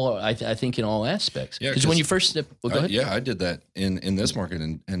all, I think, in all aspects. Because when you first step, go ahead. I did that in this market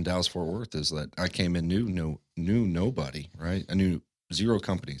in Dallas Fort Worth. Is that I came in knew nobody, right? I knew 0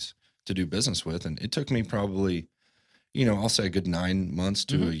 companies to do business with, and it took me probably, I'll say a good 9 months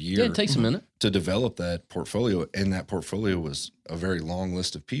to a year. Yeah, it takes a minute to develop that portfolio, and that portfolio was a very long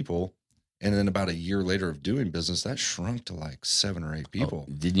list of people. And then about a year later of doing business, that shrunk to like 7 or 8 people.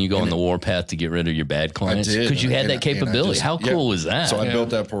 Didn't you go on the warpath to get rid of your bad clients? I did. Because you had that capability. How cool was that? So I built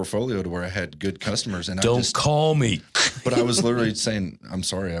that portfolio to where I had good customers. And Don't call me. But I was literally saying, "I'm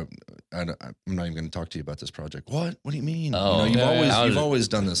sorry, I'm not even going to talk to you about this project." What? What do you mean? Oh, you've always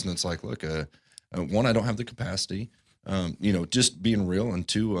done this, and it's like, look, one, I don't have the capacity. Just being real, and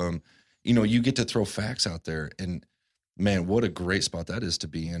 2, you get to throw facts out there, and man, what a great spot that is to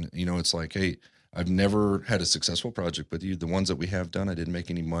be in. It's like, hey, I've never had a successful project with you. The ones that we have done, I didn't make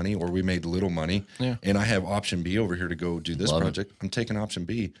any money, or we made little money. Yeah. And I have option B over here to go do this project. I'm taking option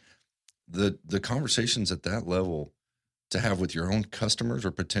B. The conversations at that level to have with your own customers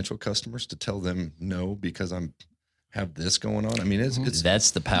or potential customers, to tell them no because I'm have this going on. I mean, it's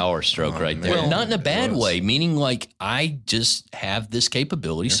that's the power stroke right there. Well, not in a bad way, meaning like, I just have this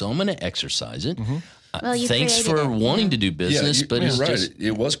capability, so I'm going to exercise it. Well, you thanks for created it, wanting to do business, but it's right. just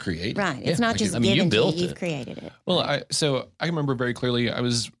it was created. Right. It's not just I mean, you given to built you. You've it. created it. Well, I remember very clearly. I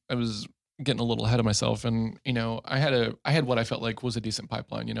was getting a little ahead of myself, and I had what I felt like was a decent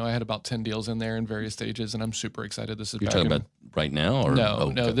pipeline. I had about 10 deals in there in various stages, and I'm super excited. This is you're talking about right now, or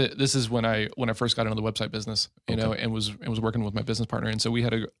no? This is when I first got into the website business, and was working with my business partner, and so we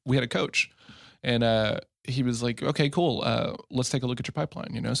had a coach, and he was like, okay, cool. Let's take a look at your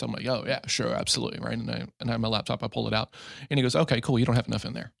pipeline, So I'm like, oh yeah, sure. Absolutely. Right. And I have my laptop, I pull it out, and he goes, okay, cool. You don't have enough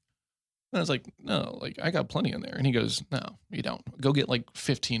in there. And I was like, no, like I got plenty in there. And he goes, no, you don't. Go get like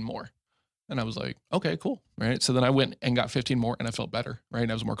 15 more. And I was like, okay, cool. Right. So then I went and got 15 more, and I felt better. Right.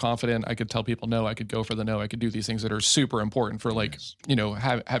 And I was more confident. I could tell people no, I could go for the no. I could do these things that are super important for like,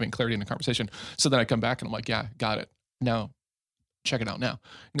 having clarity in the conversation. So then I come back and I'm like, yeah, got it. Now check it out now.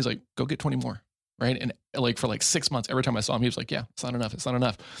 And he's like, go get 20 more. Right. And like for like 6 months, every time I saw him, he was like, yeah, it's not enough. It's not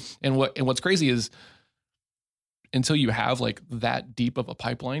enough. And what's crazy is until you have like that deep of a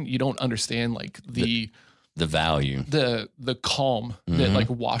pipeline, you don't understand like the value, the calm that like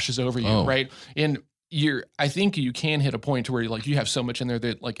washes over you. Right. And I think you can hit a point to where you have so much in there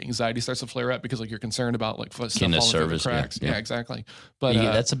that like anxiety starts to flare up because like you're concerned about like stuff falling through the cracks. Yeah, exactly. But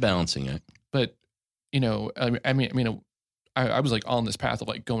that's a balancing act. But I was like on this path of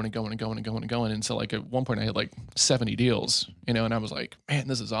like going and going and going and going and going. And so like at one point I had like 70 deals, and I was like, man,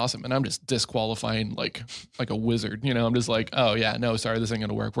 this is awesome. And I'm just disqualifying like a wizard, I'm just like, oh yeah, no, sorry, this ain't going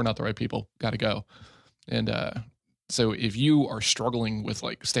to work. We're not the right people. Got to go. And, so if you are struggling with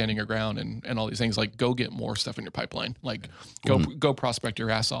like standing your ground and all these things, like go get more stuff in your pipeline, like go prospect your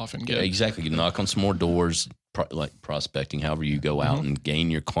ass off and get exactly. You knock on some more doors, like prospecting, however you go out and gain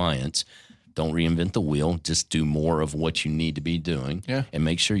your clients. Don't reinvent the wheel. Just do more of what you need to be doing, and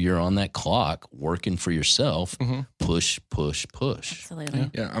make sure you're on that clock working for yourself. Push.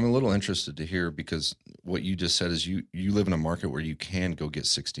 Absolutely. Yeah, I'm a little interested to hear, because what you just said is you live in a market where you can go get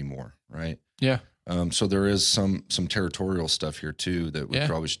 60 more, right? Yeah. So there is some territorial stuff here too that we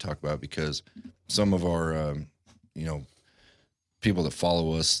probably should talk about, because some of our people that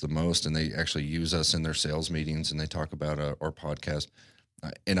follow us the most, and they actually use us in their sales meetings, and they talk about our podcast.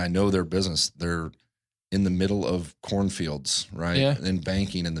 And I know their business. They're in the middle of cornfields, right? Yeah. In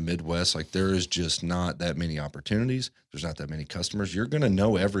banking in the Midwest, like there is just not that many opportunities. There's not that many customers. You're going to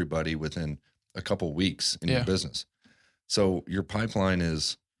know everybody within a couple weeks in your business. So your pipeline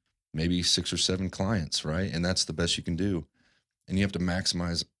is maybe 6 or 7 clients, right? And that's the best you can do. And you have to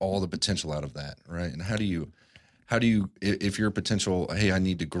maximize all the potential out of that, right? And how do you, if you're a potential, hey, I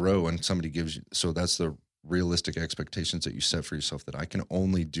need to grow, and somebody gives you, so that's the realistic expectations that you set for yourself, that I can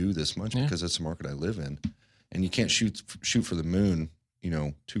only do this much because it's the market I live in, and you can't shoot for the moon,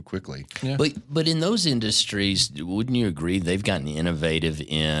 too quickly. Yeah. But in those industries, wouldn't you agree they've gotten innovative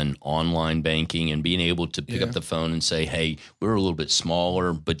in online banking and being able to pick up the phone and say, "Hey, we're a little bit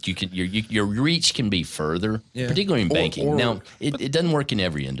smaller, but you can your reach can be further," particularly in banking. Now, it doesn't work in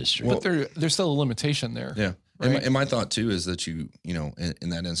every industry. But there's still a limitation there. Yeah. Right? And my thought too is that in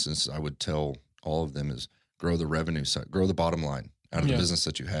that instance, I would tell all of them is grow the revenue side, grow the bottom line out of the business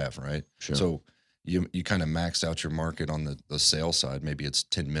that you have, right? Sure. So you kind of maxed out your market on the sales side. Maybe it's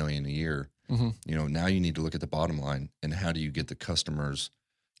 10 million a year. Now you need to look at the bottom line, and how do you get the customers,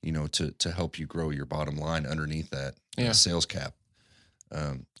 to help you grow your bottom line underneath that sales cap.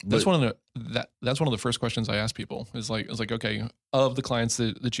 That's one of the first questions I ask people is like, okay, of the clients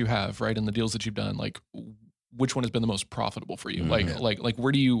that you have, right, and the deals that you've done, like, which one has been the most profitable for you? Like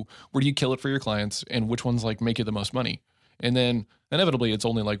where do you kill it for your clients, and which ones like make you the most money? And then inevitably it's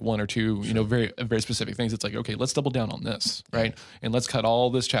only like one or two, very, very specific things. It's like, okay, let's double down on this. Right. And let's cut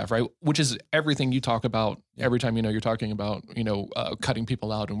all this chaff, right? Which is everything you talk about every time, you're talking about, cutting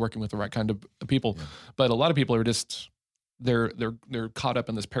people out and working with the right kind of people. Yeah. But a lot of people are just, they're caught up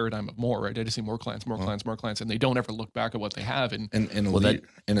in this paradigm of more, right? I just see more clients, and they don't ever look back at what they have. And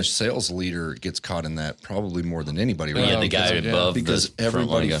a sales leader gets caught in that probably more than anybody, right? Yeah, the guy above, because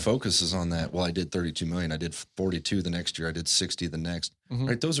everybody focuses on that. Well, I did 32 million, I did 42 the next year, I did 60 the next.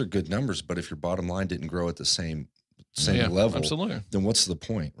 Right? Those are good numbers, but if your bottom line didn't grow at the same level, absolutely, then what's the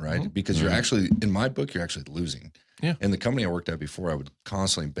point, right? Because you're actually, in my book, you're actually losing. Yeah. And the company I worked at before, I would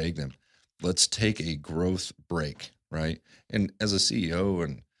constantly beg them, let's take a growth break. Right. And as a CEO,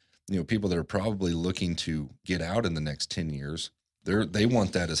 and, people that are probably looking to get out in the next 10 years, They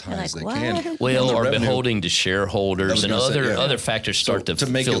want that as high as they can. Well, or beholding to shareholders and other factors start to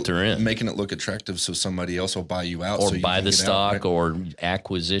filter in. Making it look attractive so somebody else will buy you out. Or so you buy the stock, right? or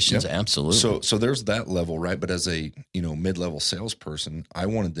acquisitions. Yep. Absolutely. So there's that level, right? But as a mid-level salesperson, I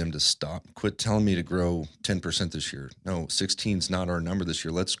wanted them to quit telling me to grow 10% this year. No, 16's not our number this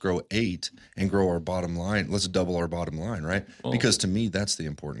year. Let's grow 8 and grow our bottom line. Let's double our bottom line, right? Because to me, that's the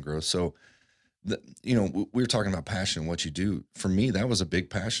important growth. So we were talking about passion, what you do. For me, that was a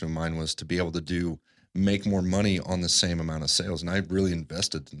big passion of mine, was to be able to make more money on the same amount of sales. And I really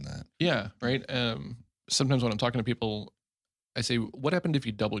invested in that. Yeah. Right. Sometimes when I'm talking to people, I say, what happened if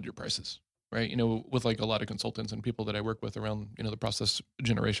you doubled your prices? Right. With like a lot of consultants and people that I work with around, the process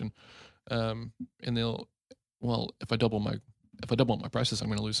generation. And they'll, well, if I double my prices, I'm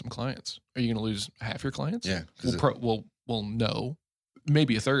going to lose some clients. Are you going to lose half your clients? Yeah. Well, no.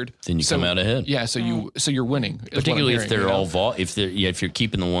 Maybe a third. Then you come out ahead. Yeah, so you're winning. Particularly if they're if you're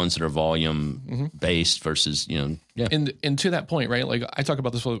keeping the ones that are volume based versus And to that point, right? Like I talk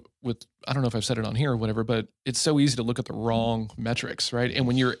about this with I don't know if I've said it on here or whatever, but it's so easy to look at the wrong metrics, right? And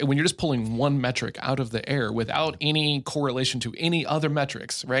when you're just pulling one metric out of the air without any correlation to any other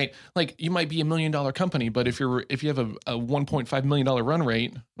metrics, right? Like you might be $1 million company, but if you have a $1.5 million run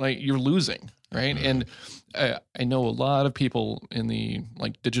rate, like you're losing, right? And I know a lot of people in the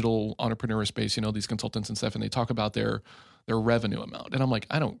like digital entrepreneur space, these consultants and stuff, and they talk about their revenue amount. And I'm like,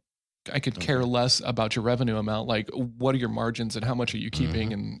 I could care less about your revenue amount. Like, what are your margins and how much are you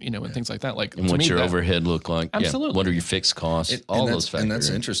keeping, and and things like that. Like, and what's your overhead look like? Absolutely. Yeah. What are your fixed costs? All those factors. And that's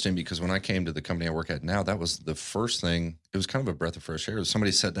interesting because when I came to the company I work at now, that was the first thing. It was kind of a breath of fresh air.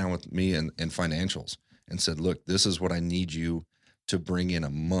 Somebody sat down with me in financials and said, "Look, this is what I need you to bring in a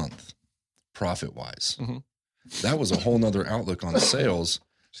month, profit wise." Mm-hmm. That was a whole nother outlook on sales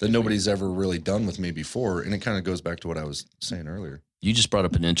that nobody's ever really done with me before. And it kind of goes back to what I was saying earlier. You just brought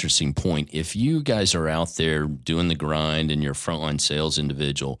up an interesting point. If you guys are out there doing the grind and you're a frontline sales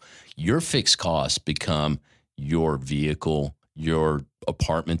individual, your fixed costs become your vehicle, your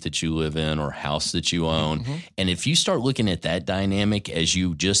apartment that you live in or house that you own. Mm-hmm. And if you start looking at that dynamic as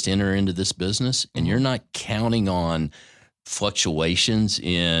you just enter into this business and you're not counting on fluctuations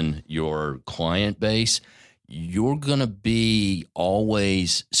in your client base, you're going to be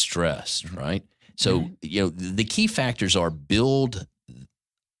always stressed, right? So, the key factors are build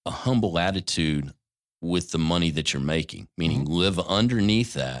a humble attitude with the money that you're making, meaning live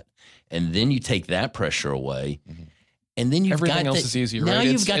underneath that. And then you take that pressure away. Mm-hmm. And then everything else is easier. Now right?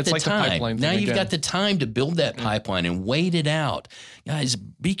 you've got the like time. Now you've got the time to build that pipeline and wait it out. Guys,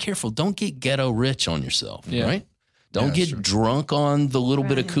 be careful. Don't get ghetto rich on yourself, right? Don't get drunk on the little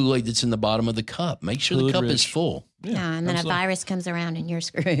bit of Kool-Aid that's in the bottom of the cup. Make sure the cup is full. Yeah, and then a virus comes around and you're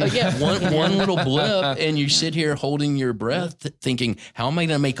screwed. One little blip, and you sit here holding your breath, thinking, "How am I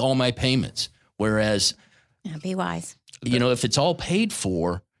going to make all my payments?" Whereas, be wise. If it's all paid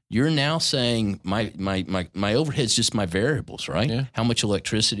for, you're now saying my overhead's just my variables, right? Yeah. How much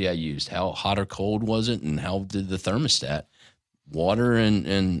electricity I used, how hot or cold was it, and how did the thermostat. Water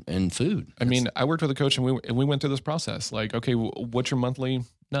and food. I mean, I worked with a coach and we went through this process. Like, okay, what's your monthly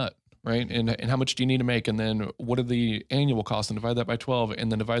nut, right? And how much do you need to make? And then what are the annual costs? And divide that by 12,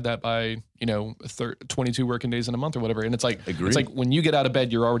 and then divide that by 22 working days in a month or whatever. And it's like It's like when you get out of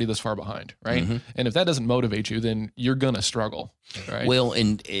bed, you're already this far behind, right? Mm-hmm. And if that doesn't motivate you, then you're gonna struggle, right? Well,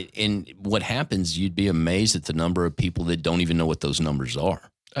 and what happens? You'd be amazed at the number of people that don't even know what those numbers are.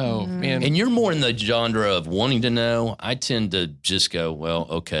 Oh, man. And you're more in the genre of wanting to know. I tend to just go, well,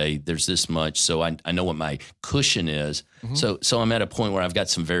 okay, there's this much. So I know what my cushion is. Mm-hmm. So I'm at a point where I've got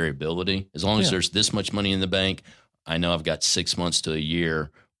some variability. As long as there's this much money in the bank, I know I've got 6 months to a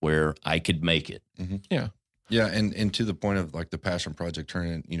year where I could make it. Mm-hmm. Yeah. Yeah. And to the point of like the passion project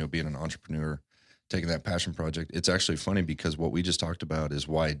turning, being an entrepreneur, taking that passion project, it's actually funny because what we just talked about is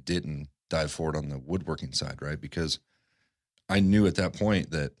why I didn't dive forward on the woodworking side, right? Because I knew at that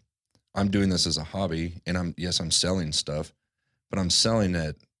point that I'm doing this as a hobby and I'm selling stuff, but I'm selling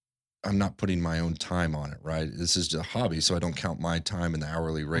it. I'm not putting my own time on it, right? This is just a hobby. So I don't count my time and the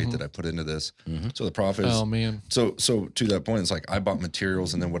hourly rate that I put into this. Mm-hmm. So the profit is, oh man. So to that point, it's like I bought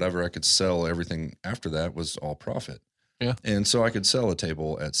materials and then whatever I could sell, everything after that was all profit. Yeah. And so I could sell a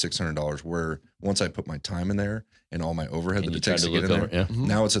table at $600 where once I put my time in there and all my overhead that it takes to get in there,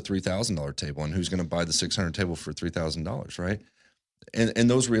 now it's a $3,000 table. And who's going to buy the $600 table for $3,000, right? And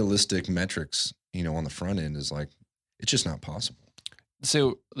those realistic metrics, on the front end is like, it's just not possible.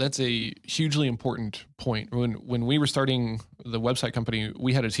 So that's a hugely important point. When we were starting the website company,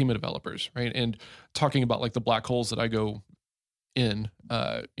 we had a team of developers, right? And talking about like the black holes that I go in,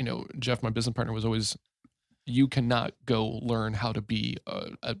 Jeff, my business partner, was always you cannot go learn how to be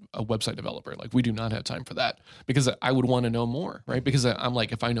a website developer. Like, we do not have time for that, because I would want to know more, right? Because I'm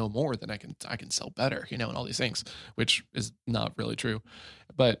like, if I know more, then I can sell better, and all these things, which is not really true.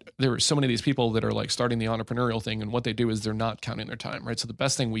 But there are so many of these people that are like starting the entrepreneurial thing, and what they do is they're not counting their time, right? So the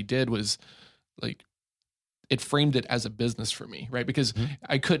best thing we did was like, it framed it as a business for me, right? Because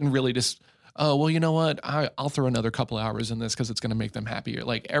I couldn't really just, oh, well, you know what? I'll throw another couple of hours in this because it's going to make them happier.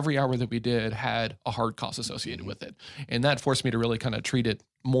 Like, every hour that we did had a hard cost associated with it. And that forced me to really kind of treat it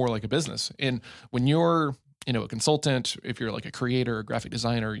more like a business. And when you're, a consultant, if you're like a creator, a graphic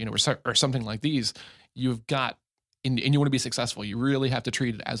designer, or something like these, you've got, and you want to be successful, you really have to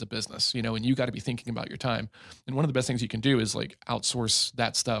treat it as a business, and you got to be thinking about your time. And one of the best things you can do is like outsource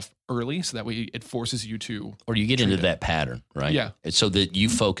that stuff early, so that way it forces you to, or you get into that pattern, right? Yeah. So that you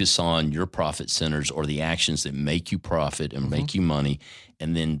focus on your profit centers or the actions that make you profit and make you money.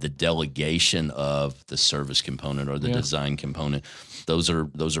 And then the delegation of the service component or the design component, those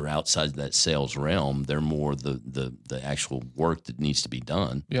are outside that sales realm. They're more the actual work that needs to be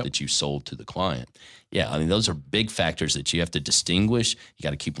done that you sold to the client. Yeah, I mean, those are big factors that you have to distinguish. You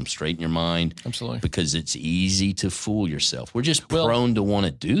got to keep them straight in your mind. Absolutely. Because it's easy to fool yourself. We're just prone to want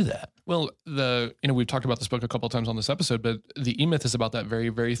to do that. Well, we've talked about this book a couple of times on this episode, but the E-Myth is about that very,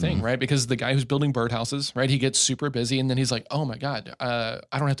 very thing, right? Because the guy who's building birdhouses, right, he gets super busy, and then he's like, oh my God, I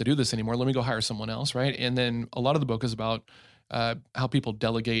don't have to do this anymore. Let me go hire someone else, right? And then a lot of the book is about how people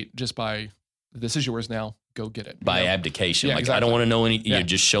delegate just by, this is yours now, go get it. By abdication. Yeah, like, exactly. I don't want to know any,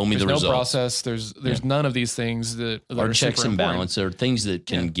 just show me the results. There's no process. There's none of these things that are checks and important. balance. There are things that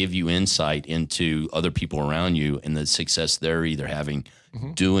can give you insight into other people around you and the success they're either having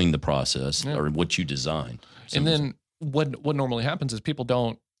doing the process or what you design. And then what normally happens is people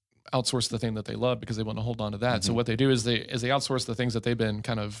don't outsource the thing that they love because they want to hold on to that. So what they do is they outsource the things that they've been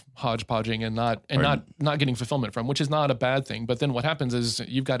kind of hodgepodging and not getting fulfillment from, which is not a bad thing. But then what happens is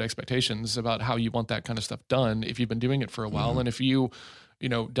you've got expectations about how you want that kind of stuff done if you've been doing it for a while. And if you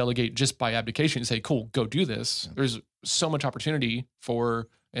delegate just by abdication and say, cool, go do this, there's so much opportunity for,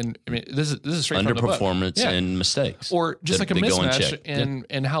 and I mean, this is straight from the book. Underperformance and mistakes. Or just like a mismatch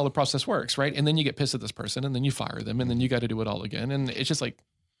in how the process works, right? And then you get pissed at this person and then you fire them and then you got to do it all again. And it's just like,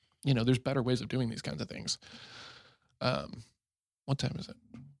 there's better ways of doing these kinds of things. What time is it?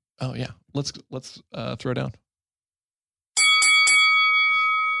 Oh yeah. Let's throw down.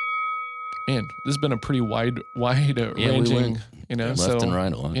 Man, this has been a pretty wide ranging, left and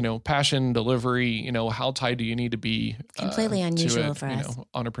right a lot. Passion, delivery, how tied do you need to be? Completely unusual for us.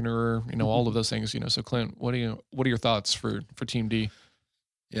 Entrepreneur, all of those things, So Clint, what are your thoughts for Team D?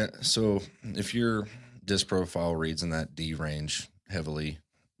 Yeah. So if your disc profile reads in that D range heavily,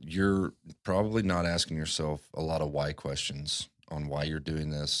 you're probably not asking yourself a lot of why questions on why you're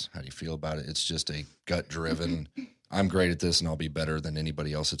doing this. How do you feel about it? It's just a gut driven, I'm great at this and I'll be better than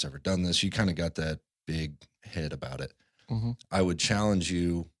anybody else that's ever done this. You kind of got that big head about it. I would challenge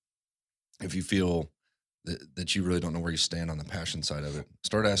you, if you feel that you really don't know where you stand on the passion side of it,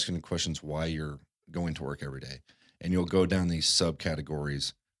 start asking the questions why you're going to work every day. And you'll go down these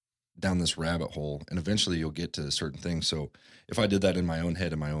subcategories, down this rabbit hole, and eventually you'll get to certain things. So if I did that in my own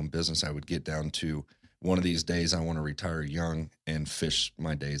head, in my own business, I would get down to, one of these days I want to retire young and fish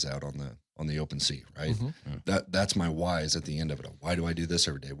my days out on the open sea, right? That's my whys at the end of it. Why do I do this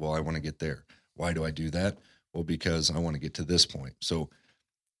every day? Well, I want to get there. Why do I do that? Well, because I want to get to this point. So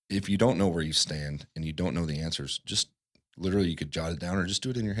if you don't know where you stand and you don't know the answers, just literally you could jot it down or just do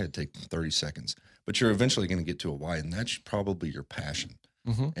it in your head, take 30 seconds. But you're eventually going to get to a why, and that's probably your passion.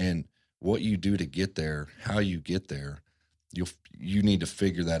 And what you do to get there, how you get there, you need to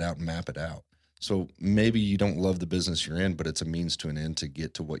figure that out and map it out. So maybe you don't love the business you're in, but it's a means to an end to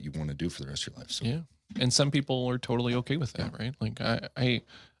get to what you want to do for the rest of your life. So. Yeah. And some people are totally okay with that, right? Like I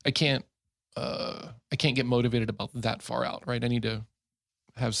can't get motivated about that far out, right? I need to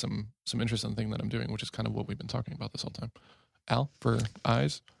have some interest in the thing that I'm doing, which is kind of what we've been talking about this whole time. Al, for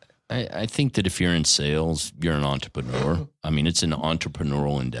eyes? I think that if you're in sales, you're an entrepreneur. I mean, it's an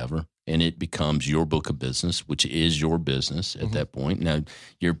entrepreneurial endeavor, and it becomes your book of business, which is your business at that point. Now,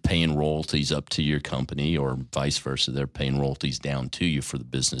 you're paying royalties up to your company, or vice versa. They're paying royalties down to you for the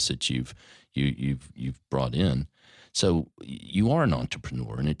business that you've brought in. So you are an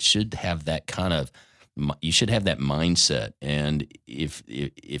entrepreneur, and it should have that kind of. You should have that mindset, and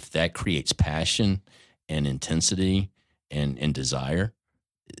if that creates passion and intensity and desire,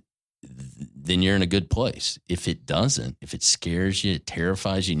 then you're in a good place. If it doesn't, if it scares you, it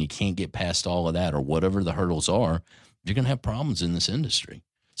terrifies you, and you can't get past all of that or whatever the hurdles are, you're going to have problems in this industry.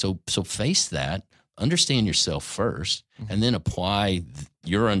 So face that, understand yourself first, and then apply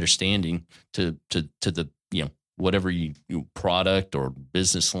your understanding to the whatever you product or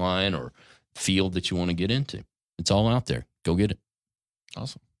business line or field that you want to get into. It's all out there. Go get it.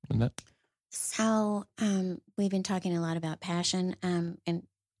 Awesome. Annette? So we've been talking a lot about passion, and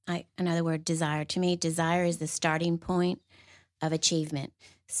another word, desire. To me, desire is the starting point of achievement.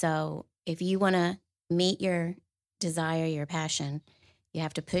 So if you want to meet your desire, your passion, you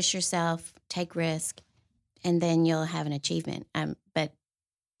have to push yourself, take risk, and then you'll have an achievement. But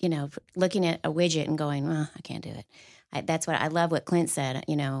looking at a widget and going, I can't do it. That's what I love what Clint said,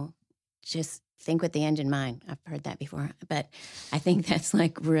 just think with the end in mind. I've heard that before, but I think that's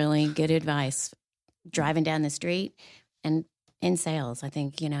like really good advice. Driving down the street and in sales, I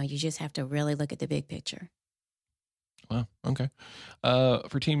think, you just have to really look at the big picture. Wow. Okay.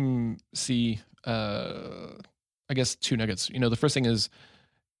 For Team C, I guess 2 nuggets. The first thing is,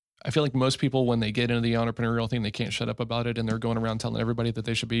 I feel like most people, when they get into the entrepreneurial thing, they can't shut up about it, and they're going around telling everybody that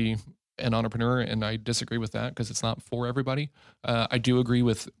they should be an entrepreneur. And I disagree with that because it's not for everybody. I do agree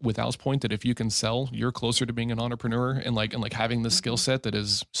with Al's point that if you can sell, you're closer to being an entrepreneur and having the skill set that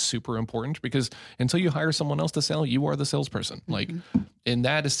is super important, because until you hire someone else to sell, you are the salesperson. And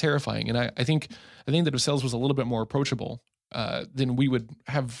that is terrifying. And I think that if sales was a little bit more approachable, then we would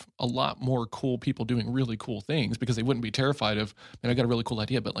have a lot more cool people doing really cool things, because they wouldn't be terrified of, I got a really cool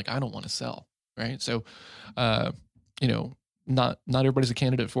idea, but I don't want to sell. Right. So, not everybody's a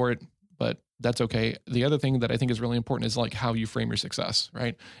candidate for it, but that's okay. The other thing that I think is really important is how you frame your success,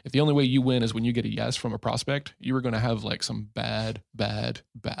 right? If the only way you win is when you get a yes from a prospect, you are going to have some bad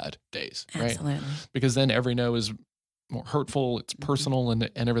days, right? Absolutely. Because then every no is more hurtful, it's personal, and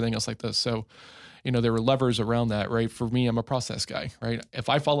everything else like this. So, there were levers around that, right? For me, I'm a process guy, right? If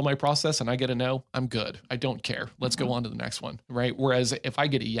I follow my process and I get a no, I'm good. I don't care. Let's go on to the next one, right? Whereas if I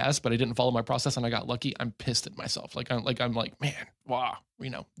get a yes, but I didn't follow my process and I got lucky, I'm pissed at myself. I'm like, man, wow,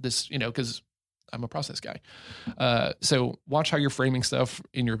 this, because I'm a process guy. So watch how you're framing stuff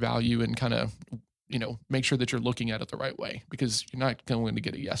in your value and kind of, make sure that you're looking at it the right way, because you're not going to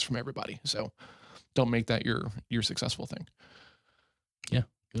get a yes from everybody. So don't make that your successful thing. Yeah.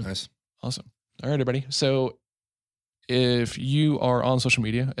 Good. Nice. Awesome. All right, everybody. So if you are on social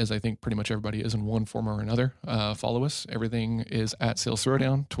media, as I think pretty much everybody is in one form or another, follow us. Everything is at Sales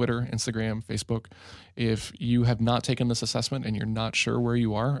Throwdown, Twitter, Instagram, Facebook. If you have not taken this assessment and you're not sure where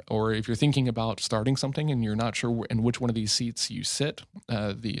you are, or if you're thinking about starting something and you're not sure in which one of these seats you sit,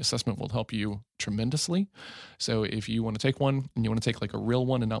 the assessment will help you tremendously. So if you want to take one and you want to take a real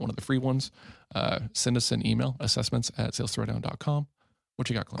one and not one of the free ones, send us an email, assessments@salesthrowdown.com. What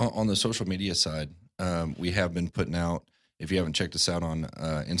you got, Clint? On the social media side, we have been putting out, if you haven't checked us out on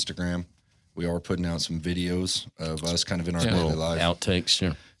Instagram, we are putting out some videos of us kind of in our daily life. Outtakes,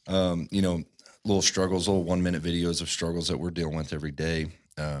 sure. Little struggles, little 1-minute videos of struggles that we're dealing with every day.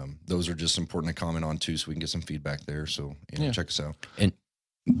 Those are just important to comment on too, so we can get some feedback there. So check us out. And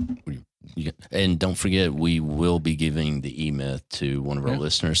don't forget, we will be giving the E-Myth to one of our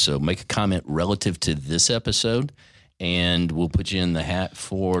listeners. So make a comment relative to this episode, and we'll put you in the hat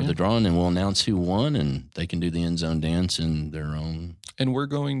for the drawing, and we'll announce who won, and they can do the end zone dance in their own. And we're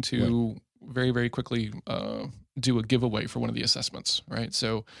going to very, very quickly do a giveaway for one of the assessments, right?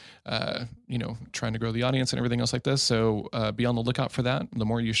 So, trying to grow the audience and everything else like this. So be on the lookout for that. The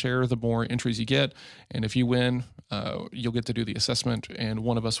more you share, the more entries you get. And if you win, you'll get to do the assessment, and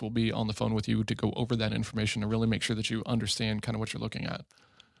one of us will be on the phone with you to go over that information and really make sure that you understand kind of what you're looking at.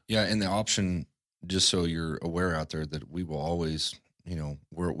 Yeah, and the option, just so you're aware out there, that we will always,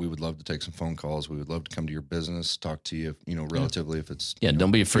 we would love to take some phone calls. We would love to come to your business, talk to you, relatively if it's. Yeah,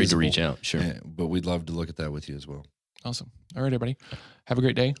 don't be afraid to reach out. Sure. But we'd love to look at that with you as well. Awesome. All right, everybody. Have a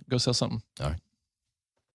great day. Go sell something. All right.